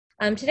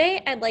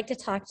Today, I'd like to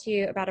talk to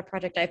you about a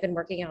project I've been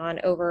working on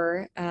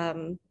over,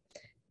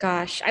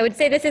 gosh, I would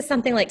say this is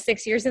something like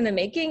 6 years in the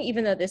making,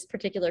 even though this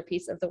particular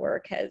piece of the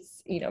work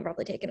has,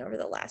 probably taken over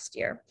the last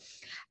year.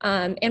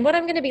 And what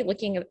I'm going to be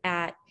looking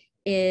at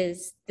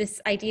is this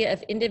idea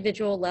of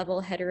individual level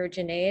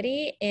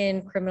heterogeneity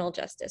in criminal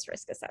justice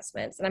risk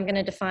assessments. And I'm going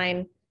to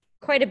define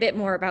quite a bit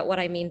more about what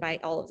I mean by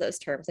all of those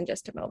terms in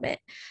just a moment.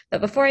 But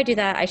before I do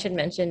that, I should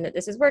mention that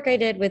this is work I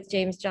did with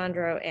James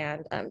Jandro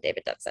and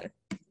David Dudson.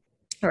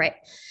 All right,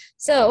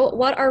 so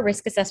what are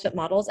risk assessment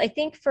models? I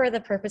think for the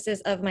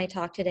purposes of my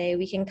talk today,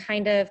 we can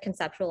kind of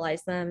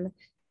conceptualize them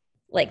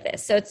like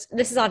this. So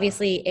this is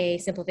obviously a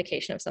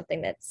simplification of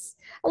something that's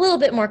a little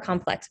bit more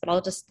complex, but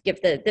I'll just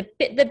give the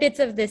bits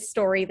of this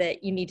story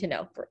that you need to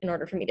know in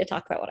order for me to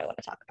talk about what I want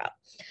to talk about.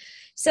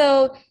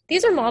 So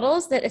these are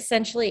models that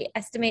essentially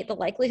estimate the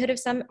likelihood of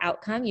some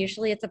outcome.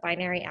 Usually it's a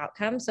binary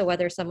outcome. So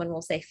whether someone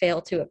will say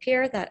fail to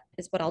appear, that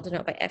is what I'll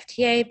denote by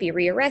FTA, be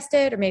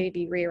rearrested, or maybe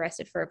be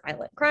rearrested for a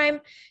violent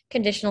crime,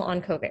 conditional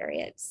on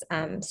covariates.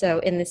 So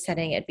in this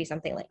setting, it'd be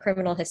something like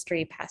criminal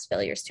history, past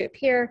failures to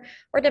appear,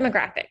 or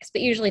demographics,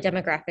 but usually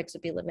demographics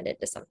would be limited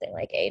to something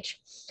like age.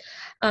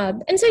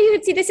 And so you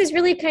would see this is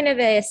really kind of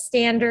a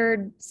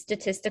standard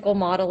statistical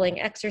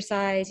modeling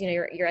exercise.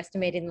 You're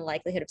estimating the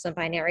likelihood of some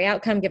binary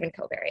outcome given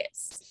covariates.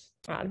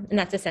 And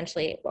that's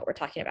essentially what we're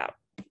talking about.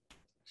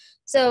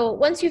 So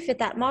once you fit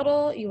that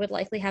model, you would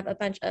likely have a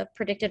bunch of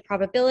predicted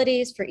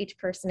probabilities for each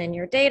person in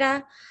your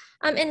data.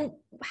 And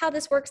how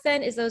this works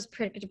then is those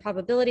predicted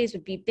probabilities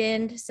would be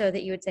binned so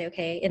that you would say,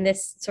 okay, in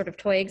this sort of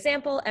toy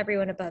example,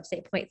 everyone above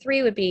say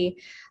 0.3 would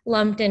be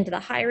lumped into the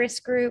high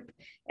risk group.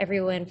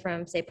 Everyone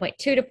from say 0.2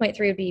 to 0.3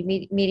 would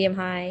be medium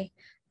high,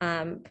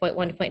 0.1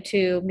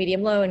 to 0.2,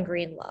 medium low, and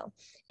green low.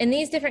 In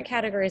these different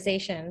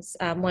categorizations,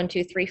 1,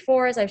 2, 3,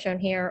 4, as I've shown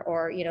here,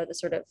 or the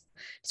sort of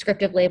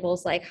descriptive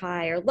labels like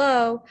high or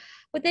low,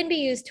 would then be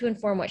used to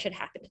inform what should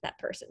happen to that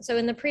person. So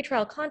in the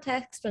pretrial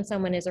context, when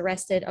someone is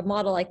arrested, a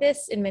model like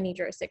this in many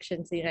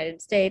jurisdictions in the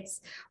United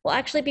States will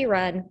actually be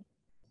run.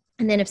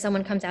 And then if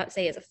someone comes out,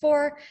 say, as a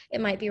 4,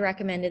 it might be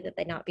recommended that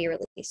they not be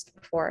released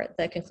before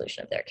the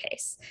conclusion of their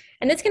case.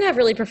 And this can have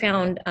really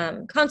profound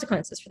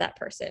consequences for that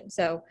person.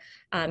 So,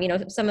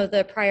 some of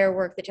the prior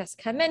work that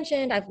Jessica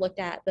mentioned, I've looked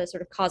at the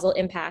sort of causal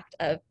impact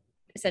of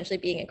essentially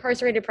being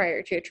incarcerated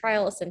prior to a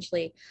trial,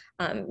 essentially,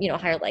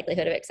 higher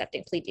likelihood of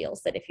accepting plea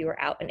deals that if you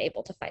were out and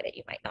able to fight it,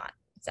 you might not,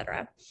 et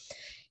cetera.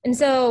 And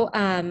so,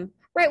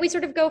 right, we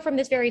sort of go from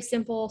this very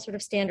simple sort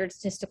of standard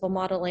statistical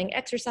modeling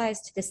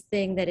exercise to this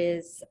thing that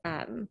is,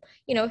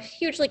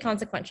 hugely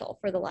consequential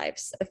for the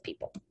lives of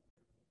people.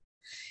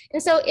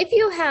 And so if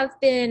you have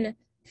been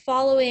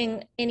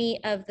following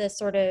any of the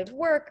sort of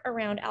work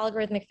around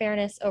algorithmic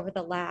fairness over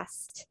the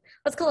last,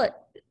 let's call it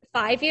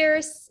 5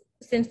 years,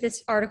 since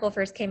this article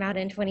first came out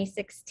in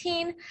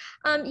 2016,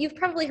 you've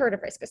probably heard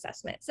of risk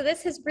assessment. So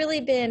this has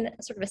really been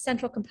sort of a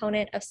central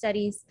component of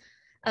studies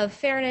of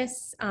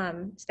fairness,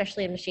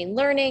 especially in machine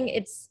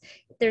learning.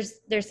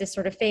 There's this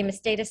sort of famous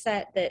data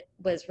set that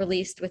was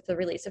released with the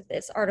release of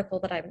this article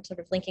that I'm sort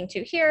of linking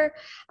to here,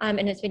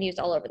 and it's been used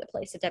all over the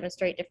place to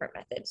demonstrate different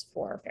methods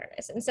for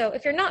fairness. And so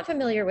if you're not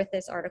familiar with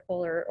this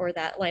article or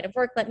that line of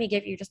work, let me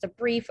give you just a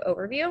brief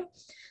overview.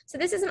 So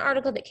this is an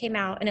article that came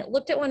out and it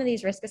looked at one of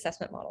these risk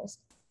assessment models.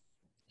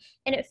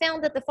 And it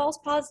found that the false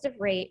positive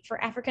rate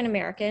for African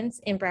Americans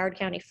in Broward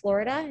County,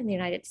 Florida, in the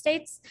United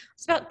States,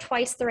 was about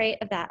twice the rate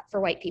of that for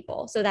white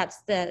people. So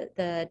that's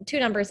the two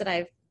numbers that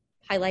I've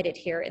highlighted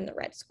here in the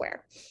red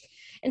square.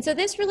 And so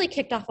this really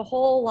kicked off a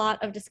whole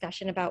lot of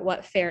discussion about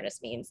what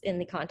fairness means in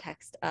the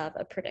context of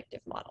a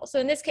predictive model. So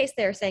in this case,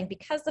 they're saying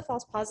because the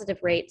false positive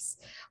rates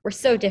were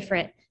so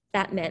different,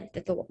 that meant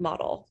that the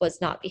model was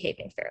not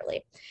behaving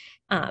fairly.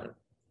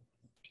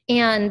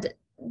 And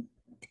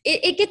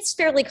it gets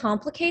fairly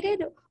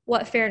complicated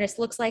what fairness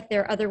looks like.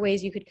 There are other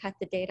ways you could cut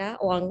the data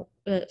along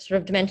sort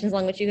of dimensions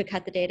along which you could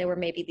cut the data where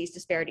maybe these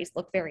disparities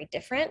look very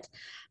different.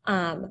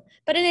 But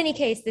in any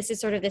case, this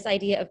is sort of this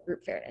idea of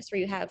group fairness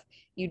where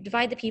you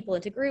divide the people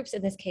into groups,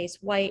 in this case,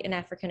 white and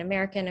African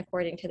American,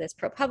 according to this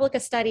ProPublica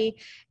study,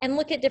 and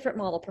look at different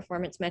model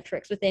performance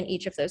metrics within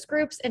each of those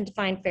groups and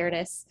define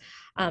fairness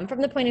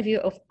from the point of view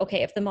of,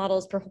 okay, if the model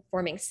is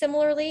performing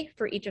similarly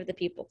for each of the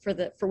people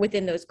for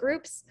within those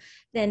groups,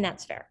 then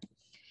that's fair.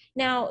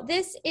 Now,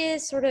 this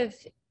is sort of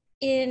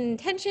in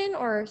tension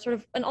or sort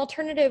of an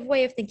alternative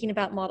way of thinking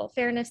about model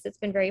fairness that's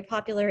been very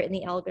popular in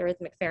the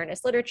algorithmic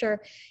fairness literature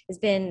has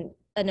been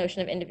a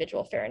notion of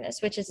individual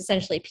fairness, which is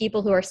essentially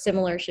people who are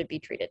similar should be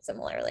treated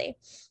similarly.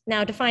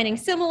 Now, defining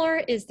similar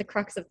is the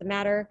crux of the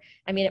matter.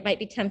 I mean, it might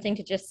be tempting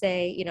to just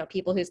say,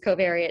 people whose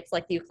covariates,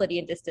 like the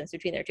Euclidean distance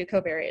between their two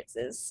covariates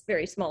is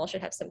very small,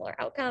 should have similar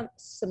outcomes,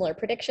 similar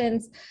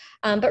predictions.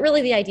 But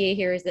really the idea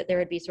here is that there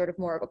would be sort of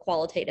more of a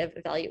qualitative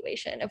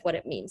evaluation of what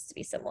it means to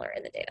be similar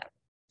in the data.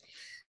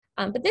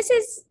 But this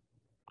is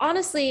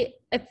honestly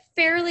a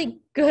fairly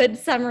good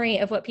summary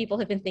of what people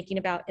have been thinking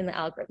about in the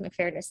algorithmic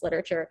fairness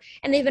literature.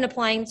 And they've been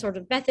applying sort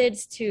of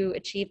methods to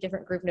achieve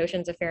different group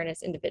notions of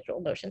fairness, individual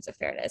notions of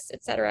fairness,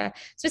 et cetera,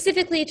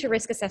 specifically to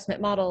risk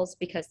assessment models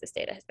because this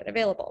data has been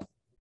available.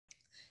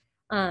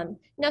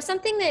 Now,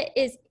 something that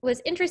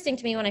was interesting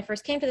to me when I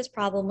first came to this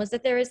problem was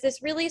that there is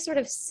this really sort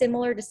of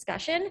similar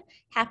discussion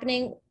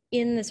happening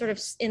in the sort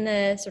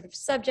of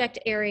subject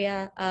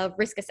area of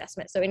risk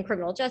assessment. So in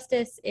criminal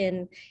justice,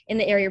 in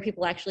the area where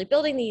people are actually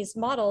building these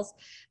models,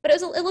 but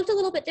it looked a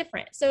little bit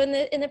different. So in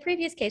the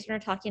previous case, when we're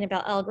talking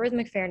about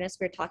algorithmic fairness,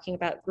 we're talking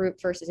about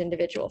group versus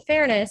individual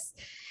fairness.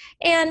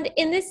 And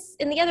in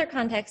the other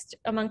context,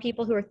 among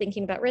people who are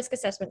thinking about risk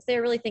assessments,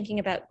 they're really thinking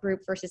about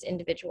group versus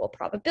individual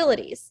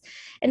probabilities.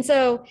 And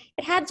so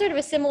it had sort of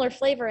a similar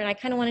flavor, and I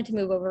kind of wanted to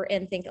move over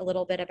and think a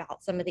little bit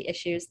about some of the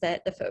issues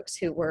that the folks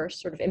who were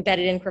sort of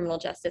embedded in criminal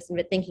justice and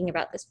been thinking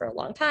about this for a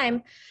long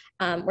time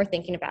were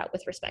thinking about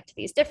with respect to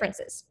these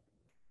differences.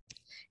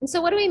 And so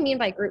what do we mean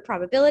by group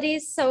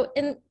probabilities? So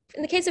in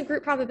the case of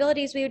group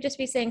probabilities, we would just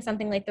be saying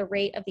something like the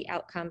rate of the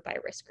outcome by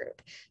risk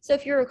group. So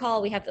if you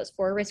recall, we have those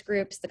 4 risk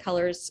groups. The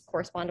colors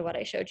correspond to what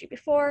I showed you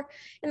before.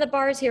 And the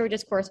bars here would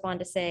just correspond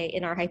to, say,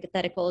 in our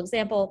hypothetical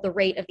example, the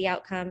rate of the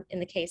outcome.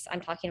 In the case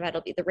I'm talking about,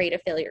 it'll be the rate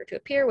of failure to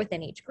appear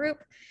within each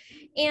group.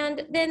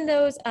 And then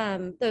those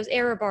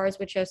error bars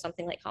would show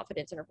something like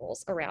confidence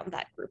intervals around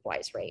that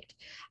group-wise rate.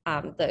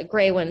 The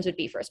gray ones would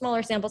be for a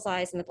smaller sample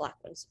size, and the black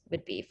ones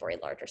would be for a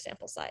larger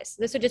sample size.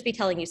 So this would just be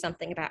telling you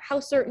something about how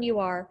certain you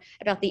are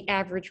about the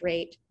average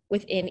rate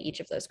within each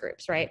of those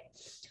groups, right?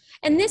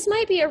 And this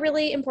might be a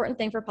really important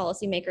thing for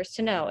policymakers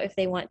to know if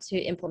they want to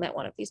implement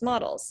one of these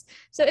models.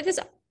 So if this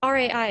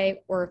RAI,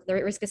 or the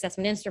risk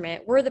assessment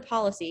instrument, were the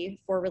policy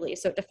for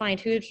release, so it defined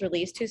who's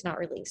released, who's not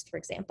released, for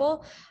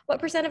example, what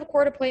percent of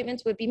court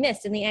appointments would be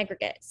missed in the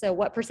aggregate? So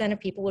what percent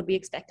of people would we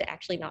expect to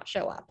actually not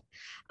show up?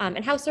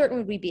 And how certain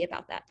would we be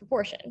about that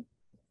proportion?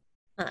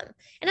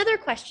 Another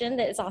question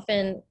that is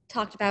often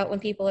talked about when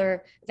people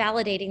are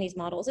validating these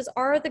models is,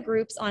 are the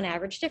groups on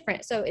average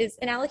different? So is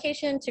an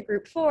allocation to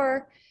group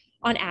 4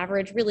 on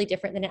average really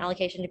different than an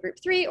allocation to group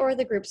 3, or are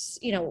the groups,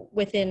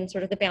 within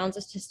sort of the bounds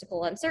of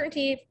statistical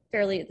uncertainty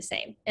fairly the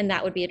same? And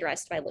that would be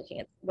addressed by looking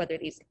at whether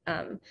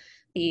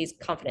these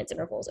confidence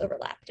intervals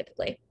overlap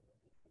typically.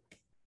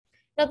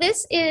 Now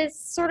this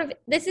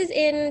is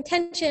in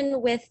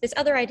tension with this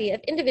other idea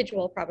of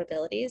individual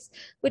probabilities,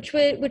 which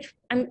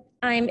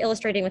I'm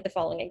illustrating with the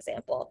following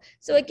example.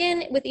 So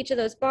again, with each of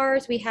those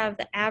bars, we have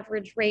the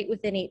average rate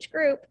within each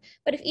group,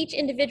 but if each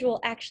individual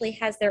actually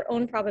has their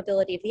own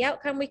probability of the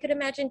outcome, we could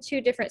imagine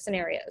 2 different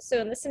scenarios. So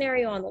in the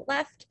scenario on the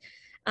left,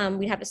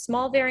 we have a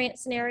small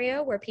variance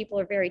scenario where people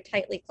are very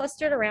tightly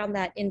clustered around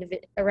that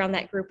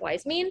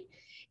group-wise mean.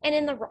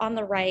 And on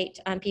the right,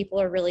 people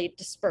are really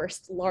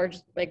dispersed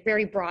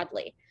very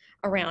broadly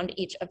around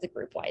each of the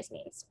group-wise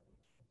means.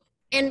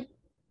 And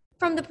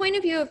from the point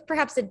of view of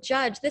perhaps a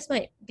judge, this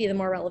might be the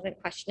more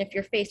relevant question if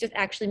you're faced with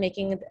actually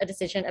making a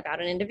decision about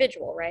an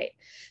individual, right?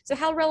 So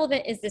how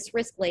relevant is this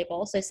risk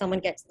label? So someone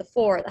gets the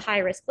 4, the high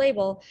risk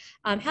label.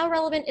 How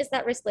relevant is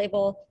that risk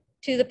label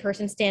to the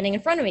person standing in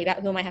front of me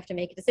about whom I have to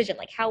make a decision?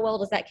 Like, how well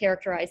does that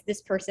characterize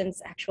this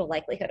person's actual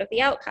likelihood of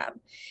the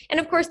outcome? And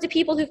of course, to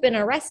people who've been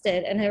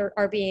arrested and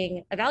are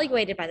being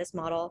evaluated by this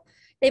model,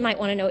 they might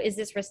want to know, is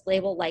this risk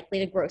label likely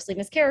to grossly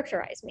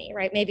mischaracterize me,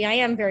 right? Maybe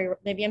I'm very,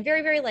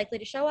 very likely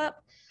to show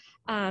up,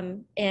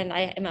 and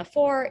I am a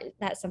 4.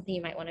 That's something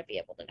you might want to be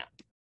able to know.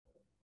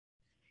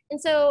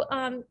 And so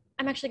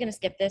I'm actually going to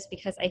skip this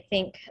because I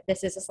think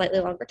this is a slightly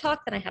longer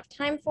talk than I have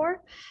time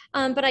for.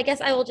 But I guess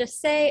I will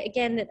just say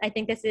again that I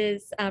think this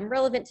is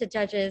relevant to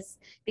judges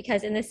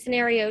because in this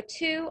scenario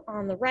 2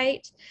 on the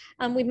right,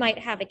 we might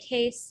have a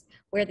case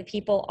where the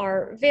people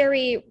are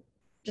very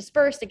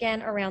dispersed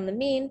again around the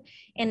mean.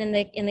 And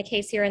in the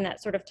case here in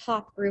that sort of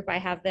top group I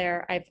have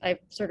there, I've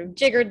sort of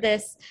jiggered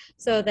this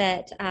so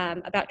that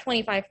about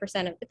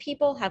 25% of the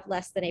people have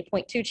less than a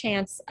 0.2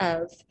 chance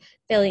of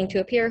failing to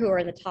appear who are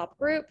in the top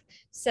group.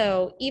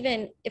 So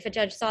even if a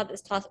judge saw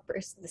this top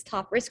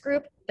risk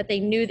group, but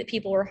they knew that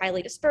people were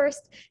highly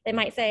dispersed, they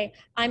might say,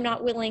 I'm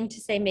not willing to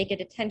say make a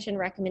detention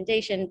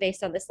recommendation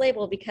based on this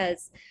label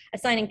because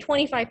assigning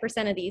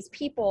 25% of these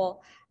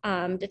people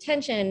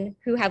detention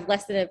who have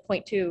less than a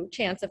 0.2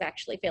 chance of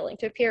actually failing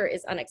to appear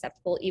is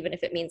unacceptable, even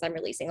if it means I'm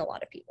releasing a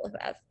lot of people who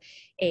have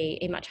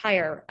a much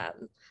higher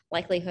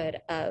likelihood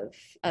of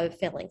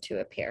failing to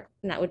appear.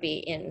 And that would be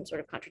in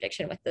sort of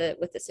contradiction with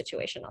the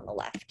situation on the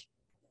left.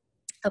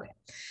 Okay,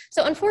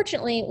 so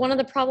unfortunately, one of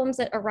the problems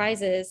that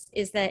arises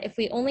is that if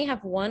we only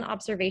have one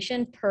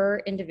observation per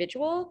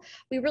individual,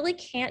 we really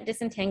can't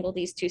disentangle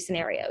these 2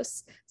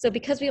 scenarios. So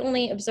because we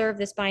only observe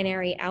this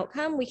binary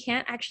outcome, we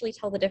can't actually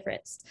tell the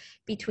difference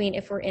between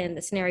if we're in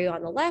the scenario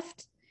on the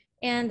left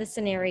and the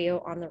scenario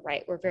on the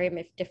right, where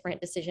very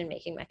different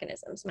decision-making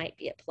mechanisms might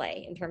be at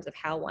play in terms of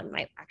how one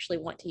might actually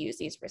want to use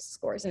these risk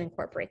scores and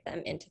incorporate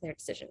them into their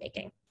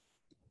decision-making.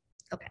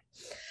 Okay.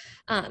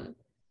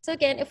 So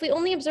again, if we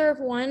only observe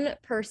one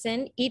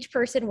person, each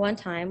person one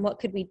time, what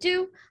could we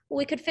do? Well,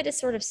 we could fit a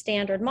sort of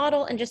standard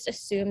model and just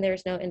assume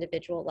there's no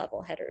individual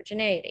level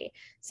heterogeneity.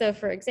 So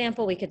for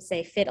example, we could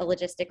say fit a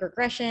logistic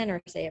regression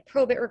or say a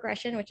probit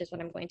regression, which is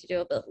what I'm going to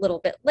do a little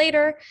bit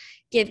later,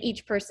 give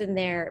each person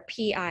their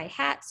PI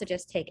hat. So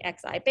just take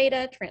XI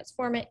beta,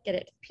 transform it, get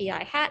it to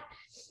PI hat,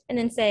 and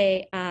then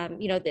say,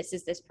 this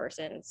is this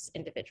person's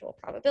individual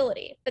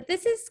probability. But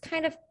this is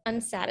kind of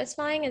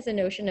unsatisfying as a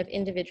notion of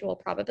individual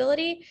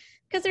probability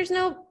because there's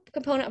no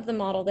component of the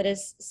model that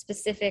is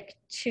specific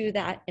to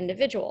that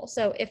individual.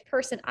 So if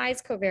person I's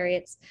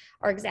covariates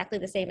are exactly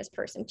the same as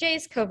person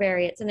J's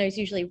covariates, and there's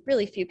usually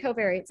really few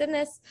covariates in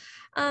this,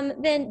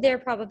 then their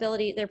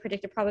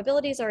predicted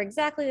probabilities are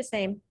exactly the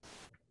same.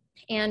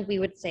 And we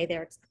would say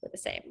they're exactly the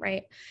same,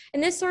 right?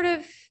 And this sort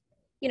of,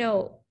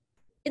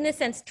 in this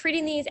sense,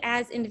 treating these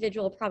as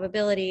individual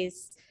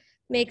probabilities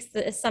makes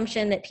the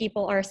assumption that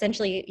people are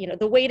essentially,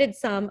 the weighted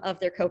sum of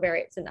their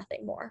covariates and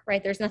nothing more,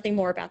 right? There's nothing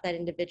more about that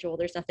individual.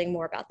 There's nothing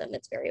more about them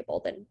that's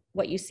variable than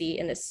what you see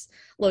in this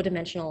low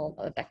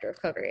dimensional vector of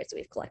covariates that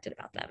we've collected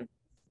about them.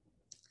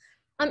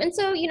 And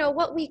so,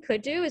 what we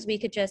could do is we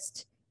could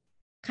just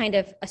kind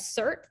of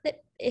assert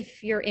that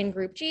if you're in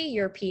group G,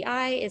 your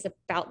PI is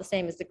about the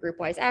same as the group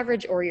Y's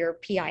average, or your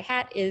PI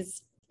hat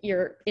is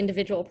your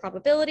individual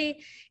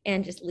probability,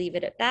 and just leave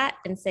it at that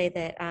and say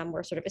that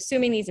we're sort of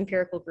assuming these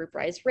empirical group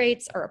rise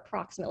rates are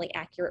approximately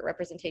accurate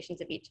representations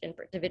of each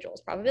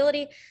individual's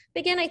probability.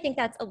 But again, I think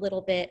that's a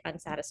little bit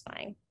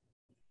unsatisfying.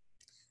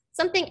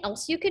 Something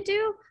else you could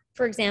do,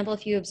 for example,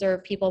 if you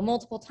observe people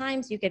multiple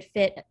times, you could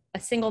fit a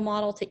single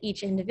model to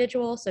each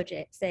individual. So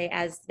say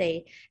as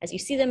you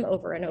see them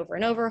over and over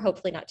and over,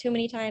 hopefully not too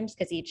many times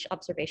because each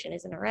observation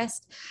is an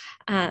arrest,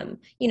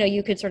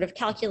 you could sort of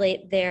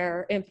calculate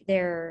their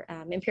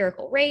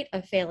empirical rate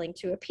of failing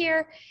to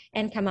appear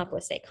and come up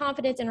with, say,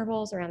 confidence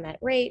intervals around that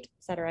rate,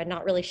 et cetera,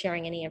 not really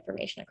sharing any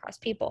information across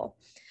people.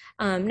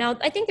 Now,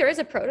 I think there is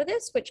a pro to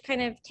this, which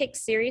kind of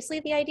takes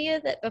seriously the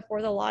idea that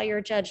before the law, you're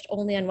judged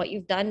only on what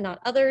you've done, not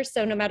others.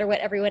 So no matter what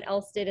everyone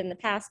else did in the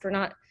past, we're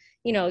not,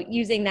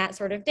 using that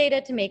sort of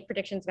data to make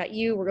predictions about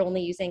you. We're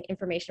only using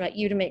information about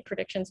you to make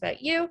predictions about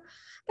you.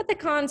 But the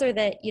cons are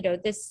that, you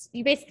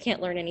basically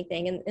can't learn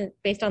anything. And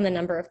based on the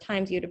number of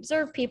times you'd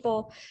observe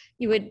people,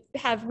 you would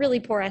have really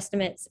poor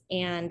estimates,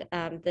 and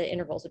the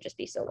intervals would just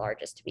be so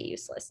large as to be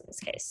useless in this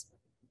case.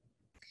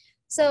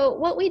 So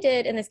what we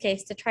did in this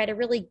case to try to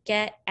really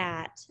get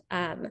at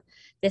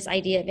this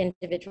idea of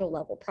individual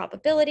level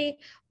probability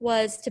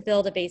was to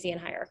build a Bayesian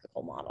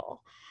hierarchical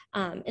model.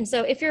 And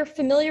so if you're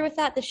familiar with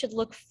that, this should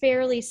look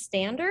fairly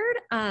standard.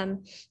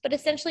 But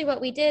essentially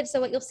what we did, so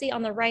what you'll see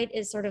on the right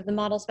is sort of the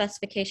model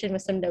specification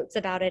with some notes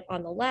about it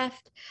on the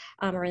left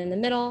or in the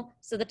middle.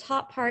 So the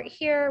top part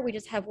here, we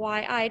just have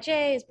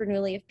Yij is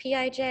Bernoulli of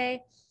Pij.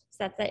 So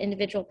that's that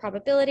individual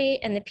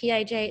probability. And the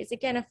Pij is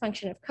again a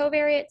function of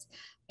covariates.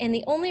 And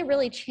the only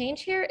really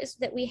change here is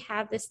that we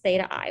have this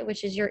theta I,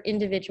 which is your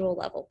individual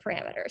level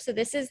parameter. So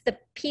this is the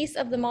piece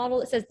of the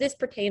model that says this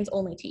pertains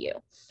only to you.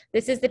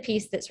 This is the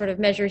piece that sort of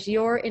measures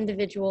your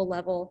individual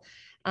level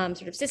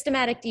sort of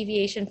systematic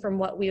deviation from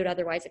what we would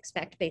otherwise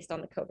expect based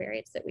on the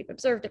covariates that we've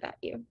observed about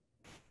you.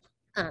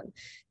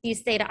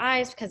 These theta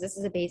I's, because this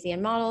is a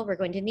Bayesian model, we're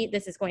going to need,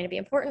 this is going to be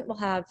important. We'll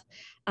have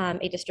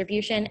a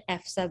distribution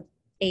F sub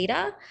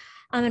eta.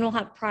 And we'll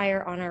have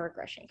prior on our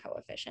regression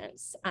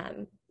coefficients.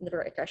 The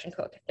regression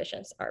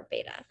coefficients are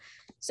beta.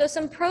 So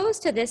some pros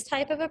to this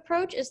type of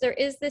approach is there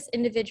is this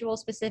individual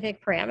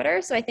specific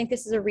parameter. So I think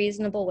this is a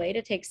reasonable way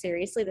to take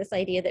seriously this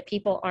idea that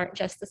people aren't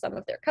just the sum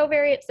of their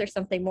covariates. There's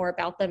something more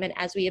about them. And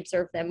as we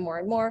observe them more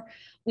and more,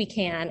 we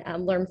can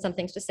learn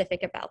something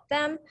specific about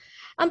them.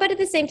 But at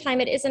the same time,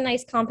 it is a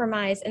nice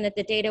compromise in that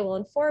the data will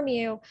inform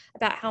you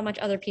about how much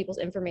other people's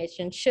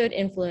information should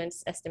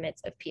influence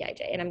estimates of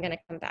Pij. And I'm going to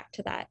come back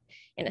to that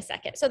in a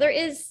second. So there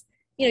is,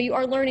 you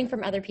are learning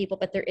from other people,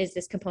 but there is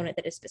this component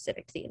that is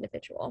specific to the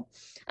individual.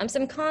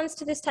 Some cons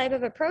to this type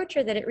of approach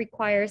are that it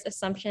requires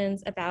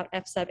assumptions about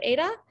F sub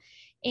eta,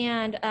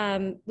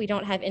 and we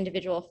don't have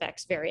individual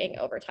effects varying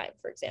over time,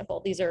 for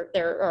example.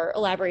 There are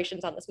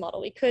elaborations on this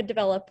model we could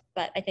develop,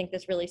 but I think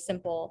this really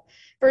simple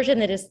version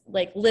that is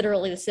like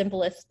literally the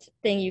simplest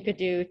thing you could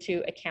do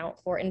to account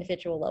for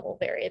individual level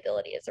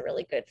variability is a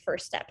really good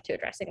first step to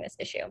addressing this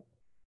issue.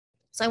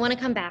 So I want to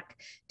come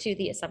back to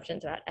the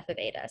assumptions about F of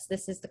eta. So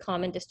this is the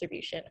common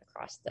distribution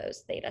across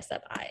those theta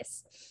sub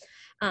I's.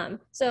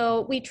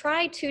 So we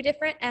tried two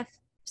different F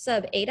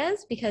sub etas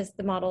because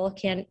the model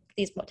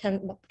these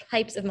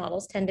types of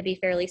models tend to be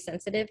fairly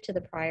sensitive to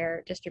the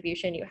prior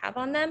distribution you have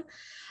on them.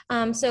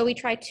 So we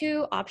tried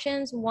two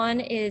options. One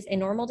is a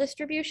normal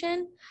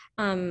distribution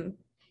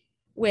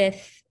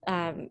with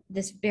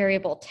this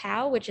variable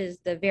tau, which is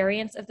the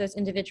variance of those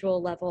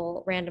individual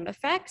level random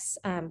effects,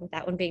 with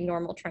that one being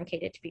normal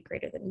truncated to be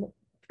greater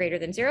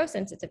than 0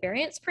 since it's a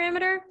variance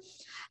parameter.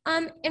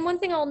 And one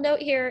thing I'll note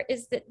here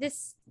is that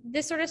this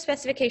sort of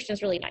specification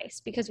is really nice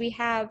because we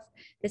have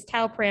this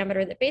tau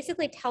parameter that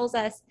basically tells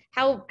us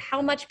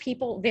how much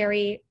people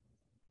vary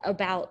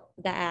about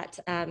that,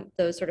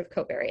 those sort of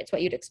covariates,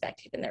 what you'd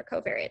expect given their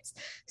covariates.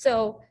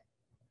 So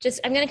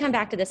I'm going to come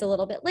back to this a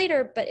little bit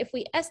later, but if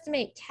we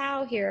estimate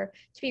tau here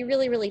to be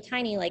really, really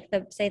tiny, like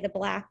say the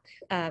black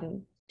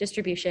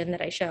distribution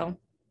that I show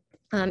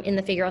in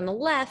the figure on the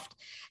left,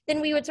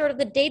 then we would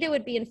the data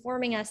would be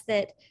informing us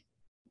that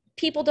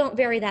people don't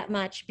vary that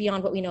much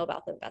beyond what we know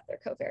about them, about their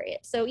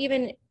covariate. So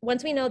even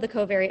once we know the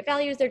covariate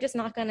values, they're just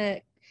not going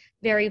to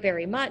vary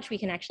very much. We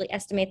can actually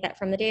estimate that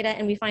from the data,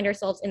 and we find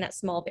ourselves in that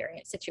small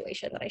variance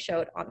situation that I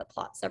showed on the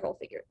plot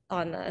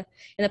in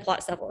the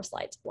plot several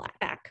slides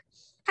back.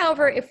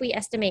 However, if we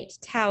estimate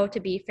tau to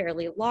be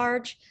fairly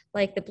large,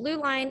 like the blue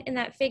line in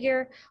that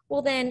figure,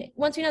 well then,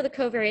 once we know the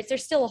covariates,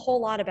 there's still a whole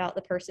lot about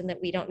the person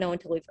that we don't know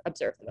until we've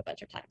observed them a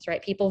bunch of times,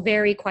 right? People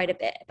vary quite a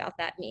bit about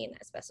that mean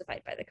as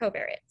specified by the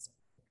covariates.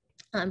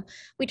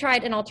 We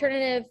tried an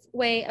alternative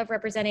way of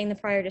representing the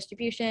prior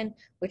distribution,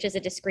 which is a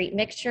discrete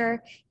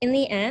mixture. In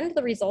the end,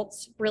 the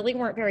results really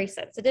weren't very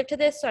sensitive to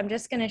this, so I'm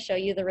just going to show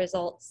you the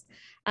results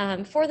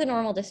for the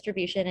normal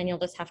distribution, and you'll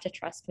just have to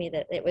trust me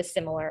that it was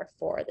similar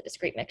for the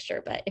discrete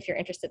mixture. But if you're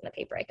interested in the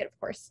paper, I could, of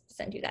course,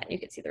 send you that, and you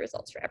could see the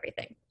results for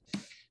everything.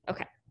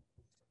 Okay.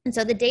 And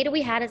so the data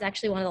we had is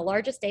actually one of the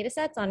largest data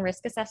sets on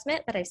risk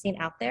assessment that I've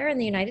seen out there in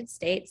the United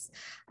States.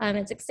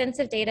 It's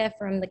extensive data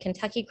from the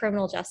Kentucky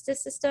criminal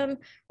justice system,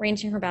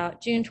 ranging from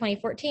about June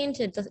 2014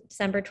 to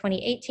December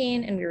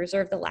 2018, and we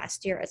reserved the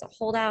last year as a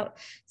holdout.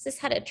 So this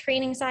had a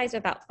training size of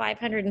about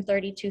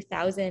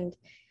 532,000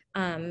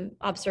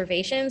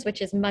 observations,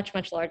 which is much,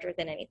 much larger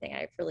than anything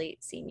I've really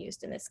seen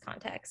used in this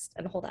context,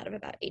 and a holdout of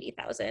about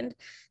 80,000.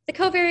 The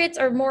covariates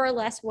are more or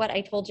less what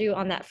I told you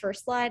on that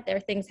first slide. There are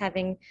things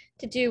having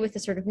to do with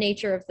the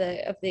nature of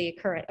the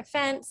current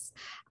offense,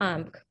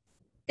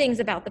 things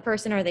about the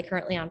person, are they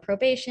currently on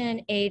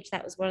probation, age,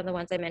 that was one of the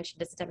ones I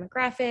mentioned as a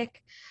demographic,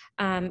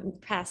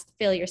 past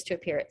failures to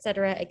appear,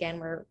 etc. Again,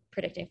 we're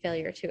predicting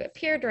failure to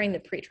appear during the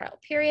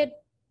pretrial period.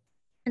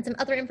 And some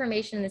other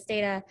information in this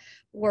data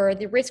were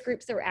the risk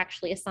groups that were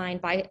actually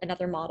assigned by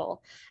another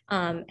model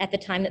at the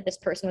time that this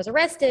person was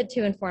arrested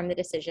to inform the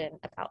decision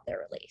about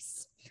their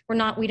release.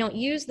 We don't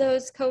use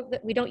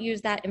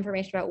that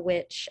information about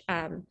which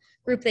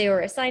group they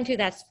were assigned to.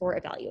 That's for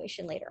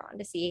evaluation later on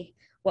to see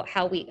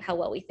how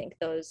well we think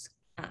those,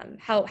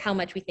 how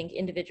much we think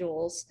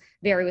individuals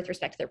vary with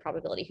respect to their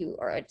probability who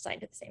are assigned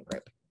to the same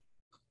group.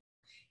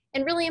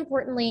 And really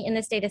importantly, in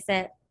this data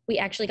set, we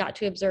actually got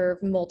to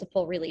observe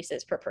multiple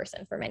releases per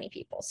person for many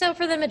people. So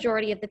for the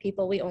majority of the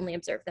people, we only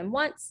observed them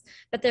once,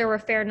 but there were a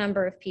fair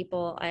number of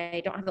people,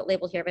 I don't have it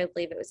labeled here, but I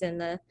believe it was in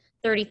the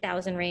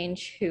 30,000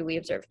 range, who we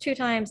observed 2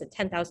 times, and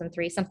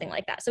 10,003, something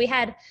like that. So we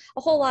had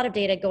a whole lot of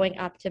data going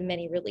up to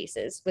many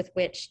releases with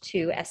which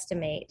to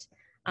estimate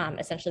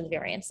essentially the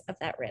variance of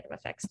that random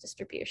effects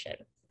distribution.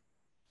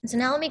 So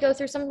now let me go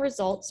through some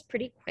results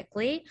pretty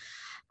quickly.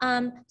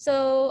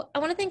 So I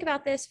want to think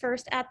about this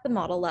first at the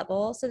model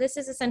level. So this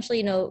is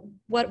essentially,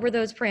 what were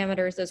those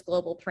parameters, those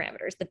global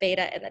parameters, the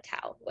beta and the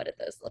tau? What did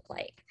those look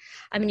like?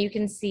 I mean, you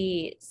can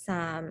see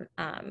some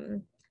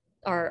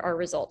our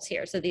results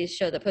here. So these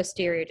show the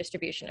posterior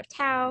distribution of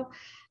tau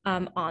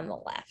on the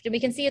left, and we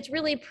can see it's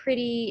really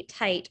pretty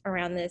tight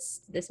around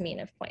this mean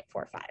of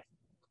 0.45.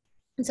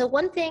 And so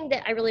one thing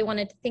that I really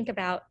wanted to think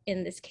about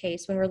in this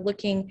case when we're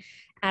looking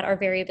at our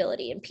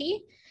variability in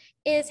P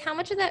is how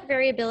much of that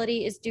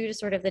variability is due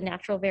to the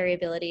natural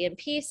variability in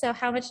P. So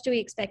how much do we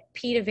expect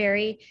P to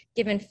vary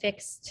given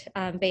fixed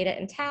beta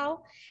and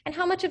tau? And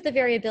how much of the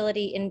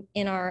variability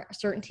in our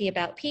certainty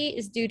about P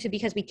is due to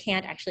because we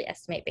can't actually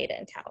estimate beta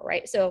and tau,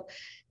 right? So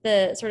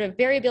the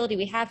variability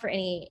we have for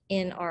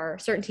our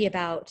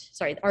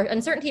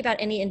uncertainty about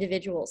any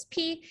individual's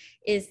P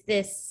is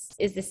the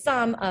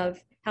sum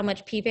of how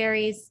much P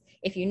varies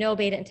if you know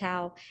beta and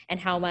tau, and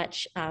how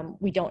much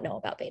we don't know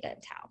about beta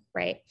and tau,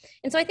 right?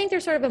 And so I think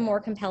there's a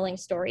more compelling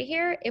story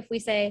here if we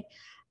say,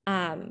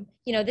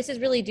 this is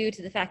really due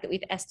to the fact that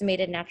we've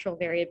estimated natural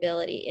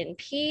variability in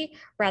P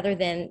rather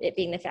than it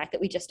being the fact that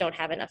we just don't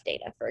have enough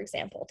data, for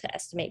example, to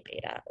estimate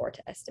beta or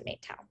to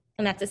estimate tau.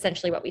 And that's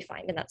essentially what we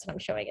find, and that's what I'm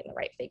showing in the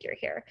right figure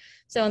here.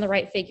 So in the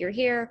right figure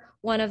here,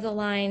 one of the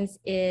lines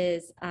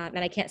is, and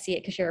I can't see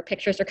it because your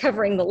pictures are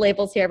covering the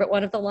labels here, but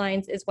one of the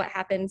lines is what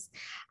happens,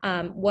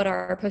 what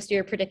our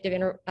posterior predictive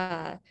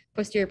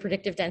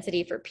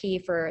density for P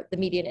for the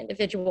median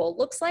individual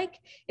looks like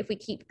if we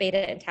keep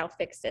beta and tau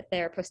fixed at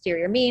their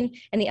posterior mean,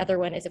 and the other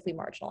one is if we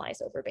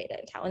marginalize over beta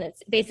and tau, and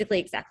it's basically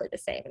exactly the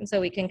same. And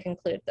so we can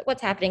conclude that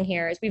what's happening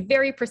here is we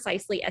very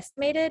precisely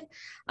estimated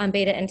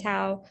beta and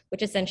tau,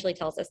 which essentially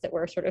tells us that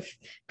we're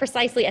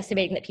precisely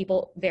estimating that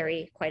people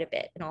vary quite a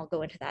bit, and I'll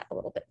go into that a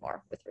little bit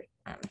more with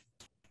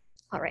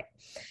all right.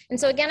 And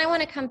so again, I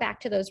want to come back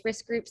to those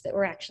risk groups that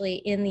were actually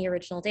in the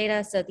original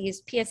data. So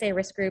these PSA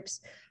risk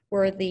groups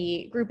were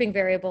the grouping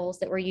variables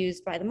that were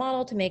used by the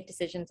model to make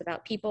decisions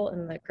about people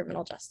in the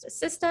criminal justice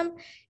system.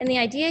 And the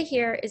idea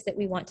here is that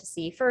we want to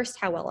see first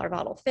how well our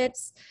model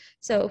fits.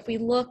 So if we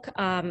look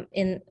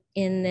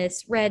in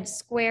this red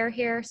square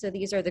here, so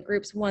these are the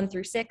groups 1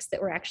 through 6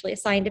 that were actually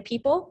assigned to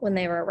people when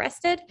they were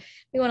arrested.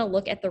 We want to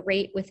look at the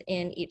rate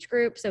within each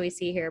group. So we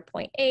see here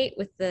 0.8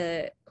 with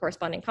the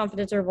corresponding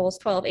confidence intervals,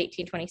 12,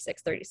 18,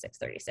 26, 36,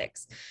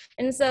 36.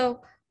 And so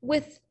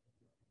with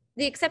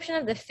the exception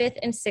of the 5th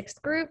and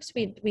 6th groups,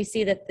 we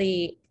see that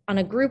on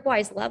a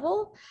group-wise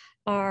level,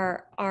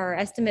 our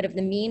estimate of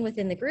the mean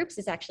within the groups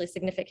is actually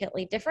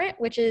significantly different,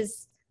 which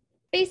is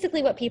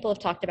basically what people have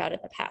talked about in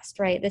the past,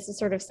 right? This is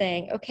sort of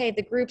saying, okay,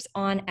 the groups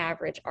on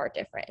average are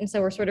different. And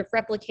so we're sort of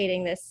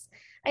replicating this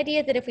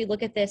idea that if we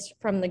look at this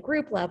from the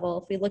group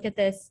level, if we look at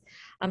this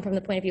from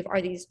the point of view of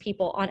are these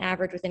people on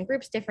average within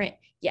groups different?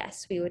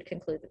 Yes, we would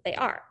conclude that they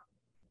are.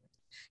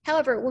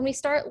 However, when we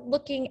start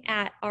looking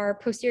at our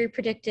posterior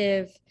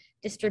predictive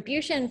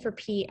distribution for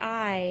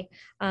PI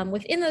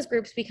within those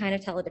groups, we kind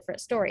of tell a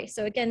different story.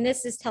 So again,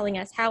 this is telling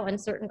us how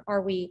uncertain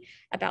are we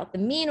about the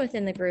mean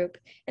within the group,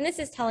 and this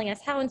is telling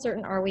us how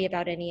uncertain are we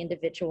about any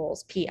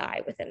individual's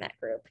PI within that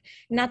group.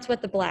 And that's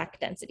what the black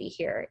density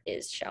here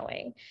is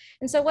showing.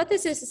 And so what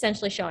this is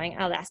essentially showing,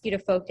 I'll ask you to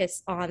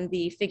focus on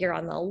the figure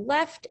on the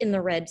left in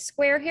the red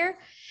square here,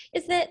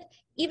 is that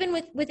even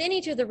within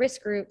each of the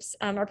risk groups,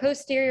 our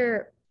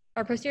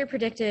posterior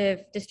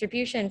predictive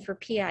distribution for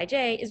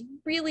PIJ is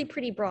really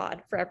pretty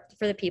broad for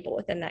the people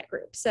within that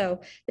group. So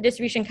the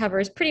distribution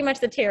covers pretty much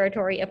the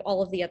territory of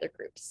all of the other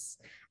groups.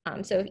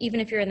 So even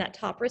if you're in that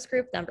top risk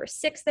group, number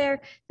 6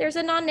 there's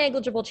a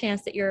non-negligible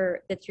chance that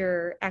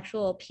your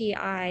actual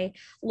PI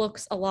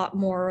looks a lot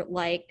more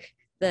like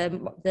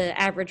the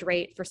average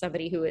rate for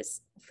somebody who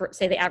is,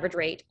 say, the average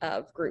rate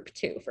of group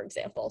 2, for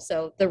example.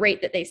 So the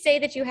rate that they say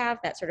that you have,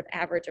 that sort of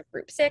average of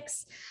group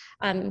 6,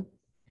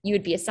 you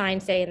would be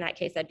assigned, say, in that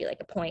case, that'd be like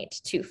a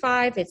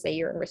 0.25. They'd say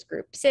you're in risk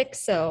group 6.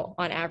 So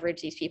on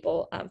average, these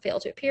people fail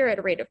to appear at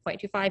a rate of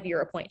 0.25, you're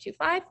a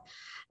 0.25.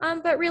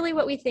 But really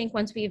what we think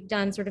once we've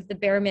done sort of the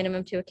bare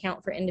minimum to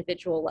account for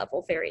individual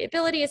level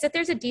variability is that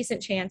there's a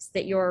decent chance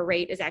that your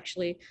rate is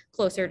actually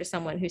closer to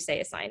someone who's, say,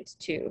 assigned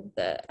to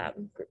the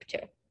group 2.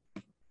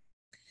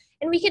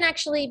 And we can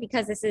actually,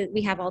 because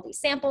we have all these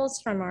samples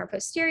from our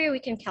posterior,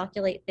 we can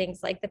calculate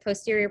things like the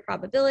posterior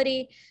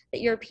probability that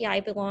your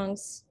PI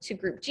belongs to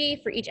group G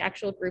for each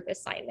actual group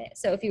assignment.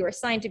 So if you were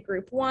assigned to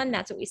group 1,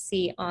 that's what we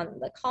see on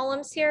the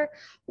columns here.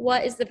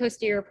 What is the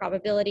posterior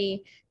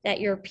probability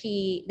that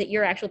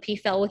your actual P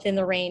fell within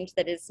the range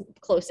that is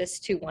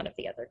closest to one of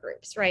the other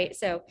groups, right?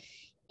 So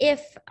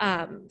if,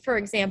 for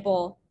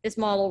example, this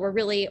model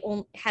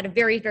had a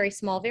very, very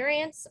small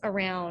variance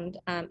around,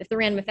 if the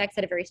random effects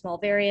had a very small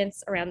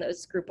variance around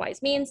those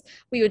group-wise means,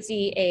 we would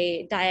see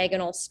a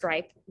diagonal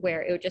stripe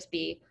where it would just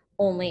be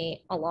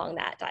only along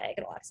that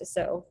diagonal axis.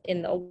 So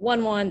in the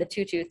 1, 1, the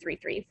 2, 2, 3,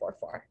 3, 4,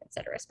 4, et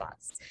cetera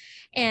spots.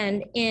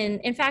 And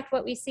in fact,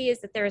 what we see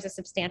is that there is a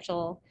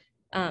substantial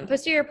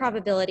posterior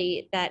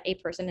probability that a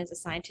person is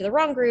assigned to the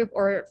wrong group,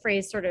 or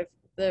phrased sort of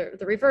the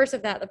reverse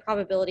of that, the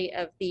probability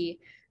of the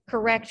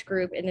correct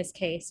group in this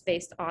case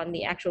based on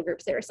the actual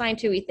groups they're assigned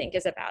to, we think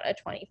is about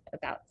 25%.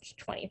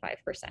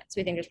 So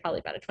we think there's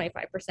probably about a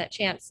 25%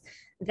 chance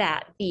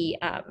that the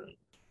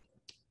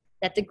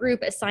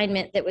group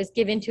assignment that was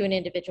given to an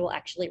individual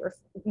actually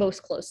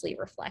most closely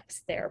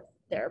reflects their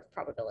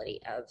probability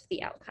of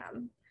the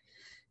outcome.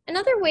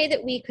 Another way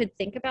that we could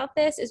think about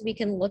this is we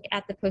can look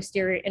at the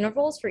posterior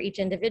intervals for each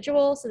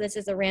individual. So this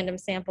is a random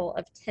sample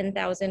of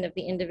 10,000 of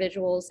the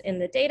individuals in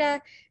the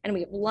data, and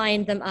we've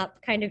lined them up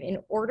kind of in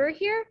order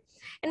here.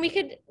 And we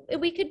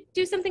could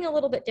do something a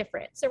little bit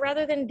different. So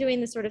rather than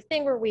doing the sort of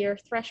thing where we are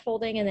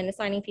thresholding and then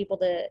assigning people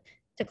to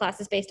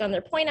classes based on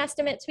their point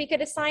estimates, we could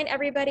assign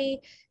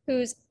everybody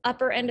whose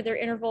upper end of their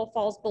interval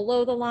falls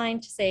below the line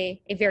to,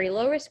 say, a very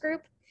low risk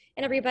group,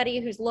 and everybody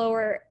whose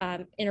lower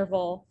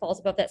interval falls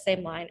above that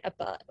same line,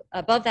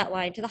 above that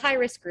line to the high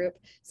risk group,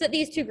 so that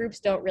these two groups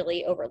don't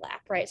really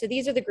overlap, right? So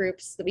these are the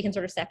groups that we can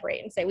sort of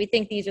separate and say, we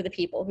think these are the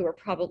people who are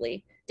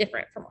probably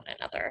different from one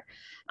another.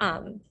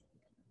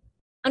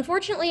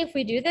 Unfortunately, if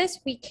we do this,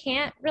 we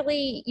can't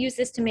really use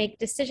this to make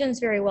decisions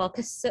very well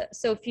because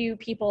so few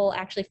people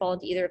actually fall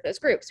into either of those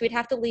groups. We'd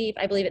have to leave,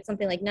 I believe it's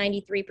something like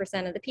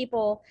 93% of the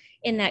people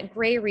in that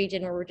gray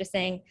region where we're just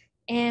saying,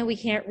 and we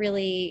can't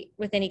really,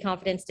 with any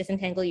confidence,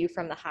 disentangle you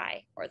from the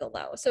high or the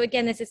low. So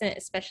again, this isn't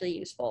especially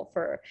useful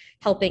for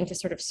helping to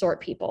sort of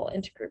sort people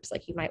into groups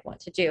like you might want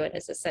to do, and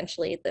is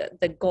essentially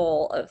the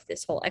goal of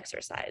this whole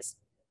exercise.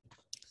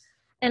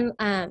 And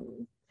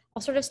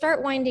I'll sort of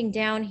start winding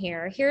down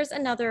here. Here's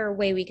another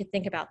way we could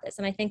think about this,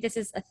 and I think this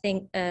is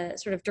a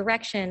sort of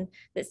direction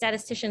that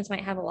statisticians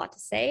might have a lot to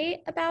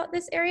say about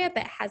this area,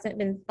 but hasn't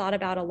been thought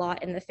about a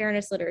lot in the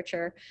fairness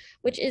literature,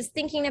 which is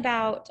thinking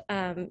about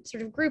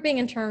sort of grouping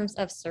in terms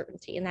of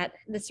certainty, and that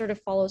this sort of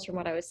follows from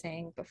what I was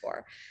saying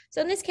before. So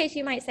in this case,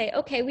 you might say,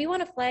 okay, we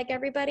want to flag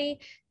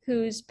everybody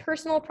whose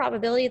personal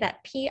probability,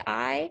 that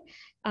PI,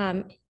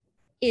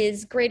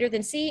 is greater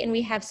than C, and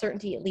we have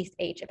certainty at least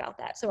H about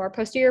that. So our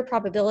posterior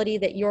probability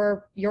that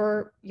your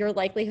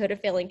likelihood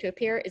of failing to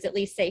appear is at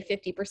least, say,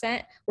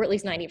 50%, we're at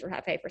least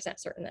 95%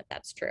 certain that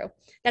that's true.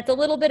 That's a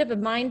little bit of a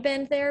mind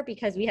bend there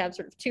because we have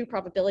sort of two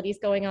probabilities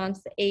going on.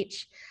 So the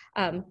H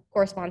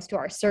corresponds to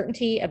our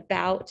certainty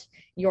about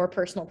your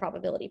personal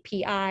probability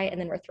PI, and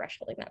then we're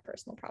thresholding that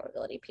personal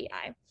probability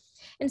PI.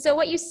 And so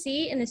what you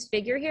see in this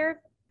figure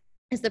here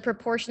is the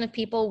proportion of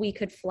people we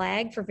could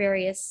flag for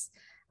various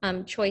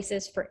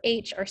choices for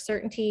H, our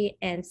certainty,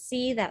 and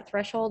C, that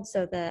threshold.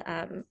 So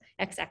the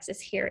x-axis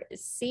here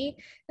is C.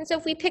 And so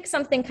if we pick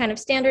something kind of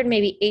standard,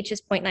 maybe H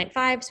is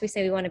 0.95, so we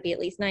say we want to be at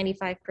least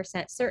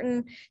 95%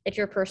 certain that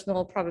your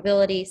personal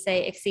probability,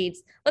 say,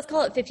 exceeds, let's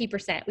call it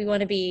 50%. We want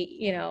to be,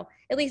 you know,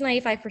 at least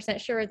 95%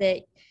 sure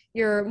that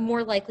you're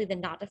more likely than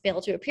not to fail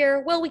to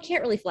appear. Well, we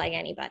can't really flag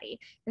anybody.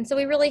 And so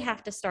we really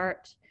have to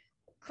start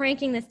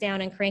cranking this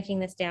down and cranking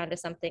this down to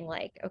something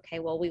like, okay,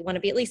 well, we want to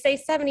be at least, say,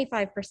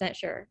 75%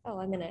 sure. Oh,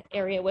 I'm in an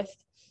area with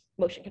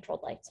motion controlled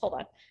lights. Hold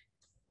on.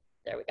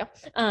 There we go.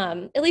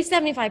 At least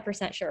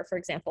 75% sure, for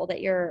example,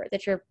 that your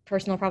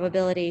personal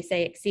probability,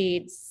 say,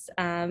 exceeds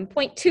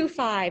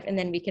 0.25, and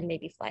then we can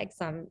maybe flag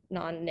some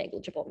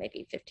non-negligible,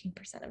 maybe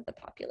 15% of the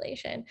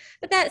population.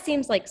 But that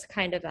seems like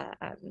kind of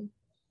a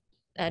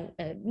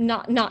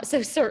not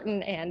so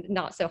certain and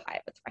not so high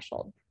of a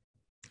threshold.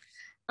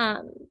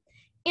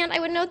 And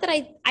I would note that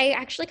I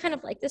actually kind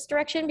of like this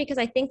direction because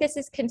I think this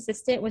is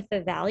consistent with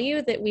the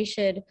value that we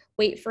should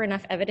wait for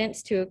enough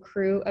evidence to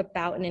accrue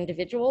about an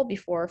individual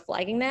before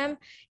flagging them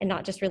and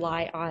not just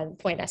rely on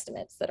point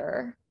estimates that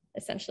are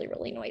essentially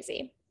really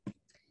noisy.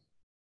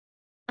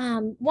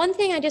 One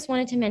thing I just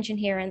wanted to mention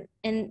here,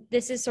 and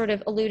this is sort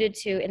of alluded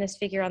to in this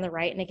figure on the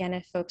right, and again,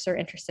 if folks are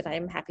interested,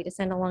 I'm happy to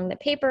send along the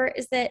paper,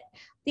 is that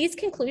these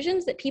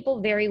conclusions that people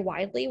vary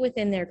widely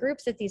within their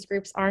groups, that these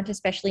groups aren't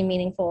especially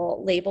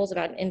meaningful labels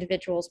about an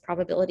individual's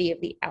probability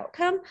of the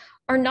outcome,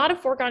 are not a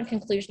foregone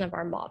conclusion of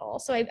our model.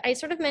 So I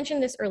sort of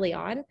mentioned this early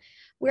on.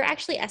 We're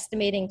actually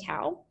estimating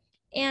tau.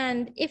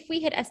 And if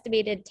we had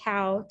estimated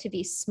tau to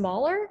be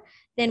smaller,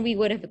 then we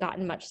would have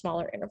gotten much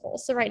smaller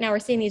intervals. So right now we're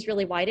seeing these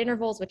really wide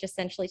intervals, which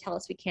essentially tell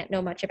us we can't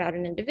know much about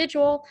an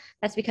individual.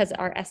 That's because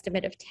our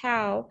estimate of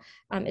tau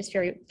is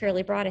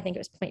fairly broad. I think it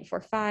was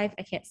 0.45.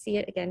 I can't see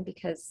it again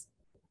because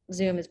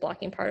Zoom is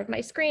blocking part of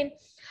my screen.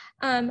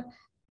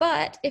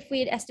 But if we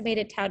had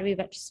estimated tau to be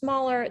much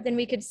smaller, then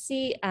we could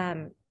see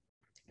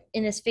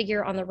in this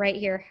figure on the right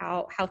here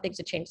how things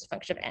would change the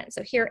function of n.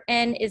 So here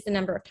n is the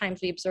number of times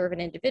we observe an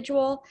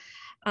individual,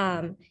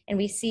 and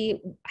we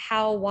see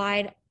how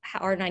wide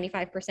our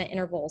 95%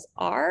 intervals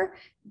are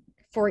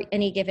for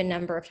any given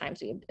number of times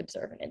we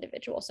observe an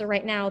individual. So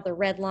right now the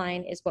red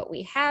line is what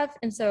we have,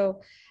 and so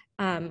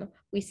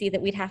we see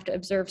that we'd have to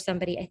observe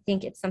somebody, I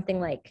think it's something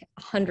like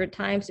 100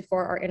 times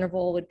before our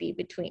interval would be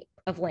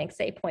of length,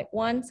 say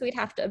 0.1. So we'd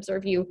have to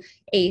observe you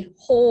a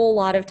whole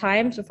lot of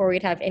times before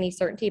we'd have any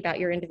certainty about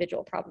your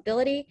individual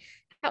probability.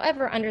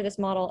 However, under this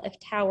model, if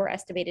tau were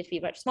estimated to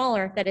be much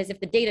smaller, that is, if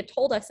the data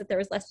told us that there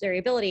was less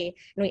variability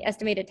and we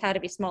estimated tau to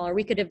be smaller,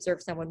 we could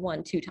observe someone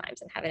 1-2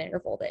 times and have an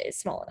interval that is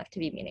small enough to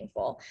be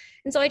meaningful.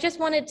 And so I just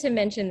wanted to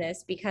mention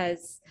this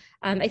because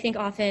I think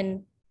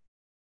often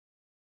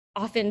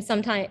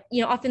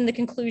the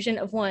conclusion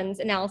of one's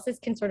analysis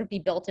can sort of be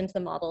built into the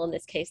model. In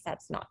this case,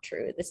 that's not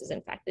true. This is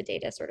in fact the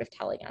data sort of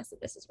telling us that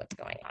this is what's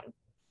going on.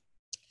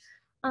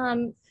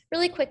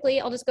 Really quickly,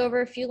 I'll just go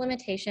over a few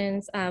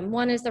limitations.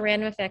 One is the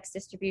random effects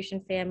distribution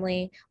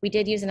family. We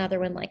did use another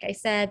one, like I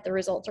said. The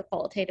results are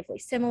qualitatively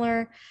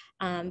similar,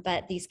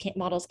 but these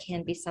models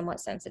can be somewhat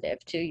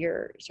sensitive to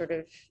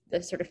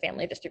the sort of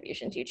family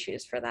distributions you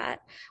choose for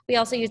that. We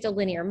also used a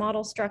linear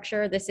model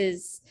structure. This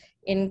is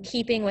in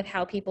keeping with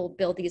how people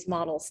build these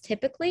models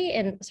typically,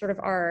 and sort of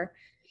our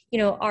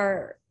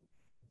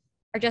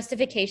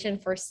justification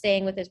for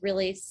staying with this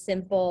really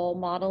simple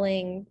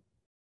modeling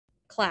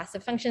class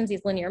of functions,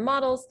 these linear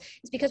models,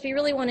 is because we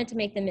really wanted to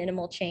make the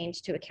minimal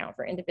change to account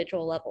for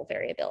individual level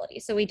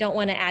variability. So we don't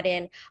want to add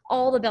in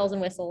all the bells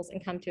and whistles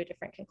and come to a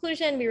different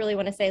conclusion. We really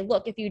want to say,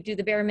 look, if you do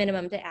the bare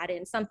minimum to add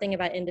in something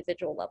about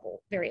individual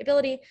level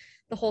variability,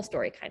 the whole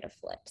story kind of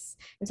flips.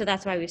 And so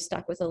that's why we've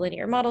stuck with a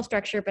linear model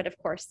structure, but of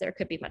course there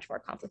could be much more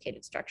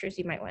complicated structures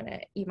you might want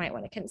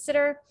to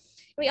consider.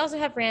 We also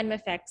have random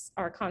effects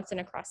are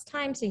constant across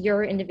time, so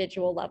your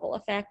individual level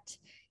effect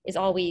is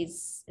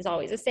always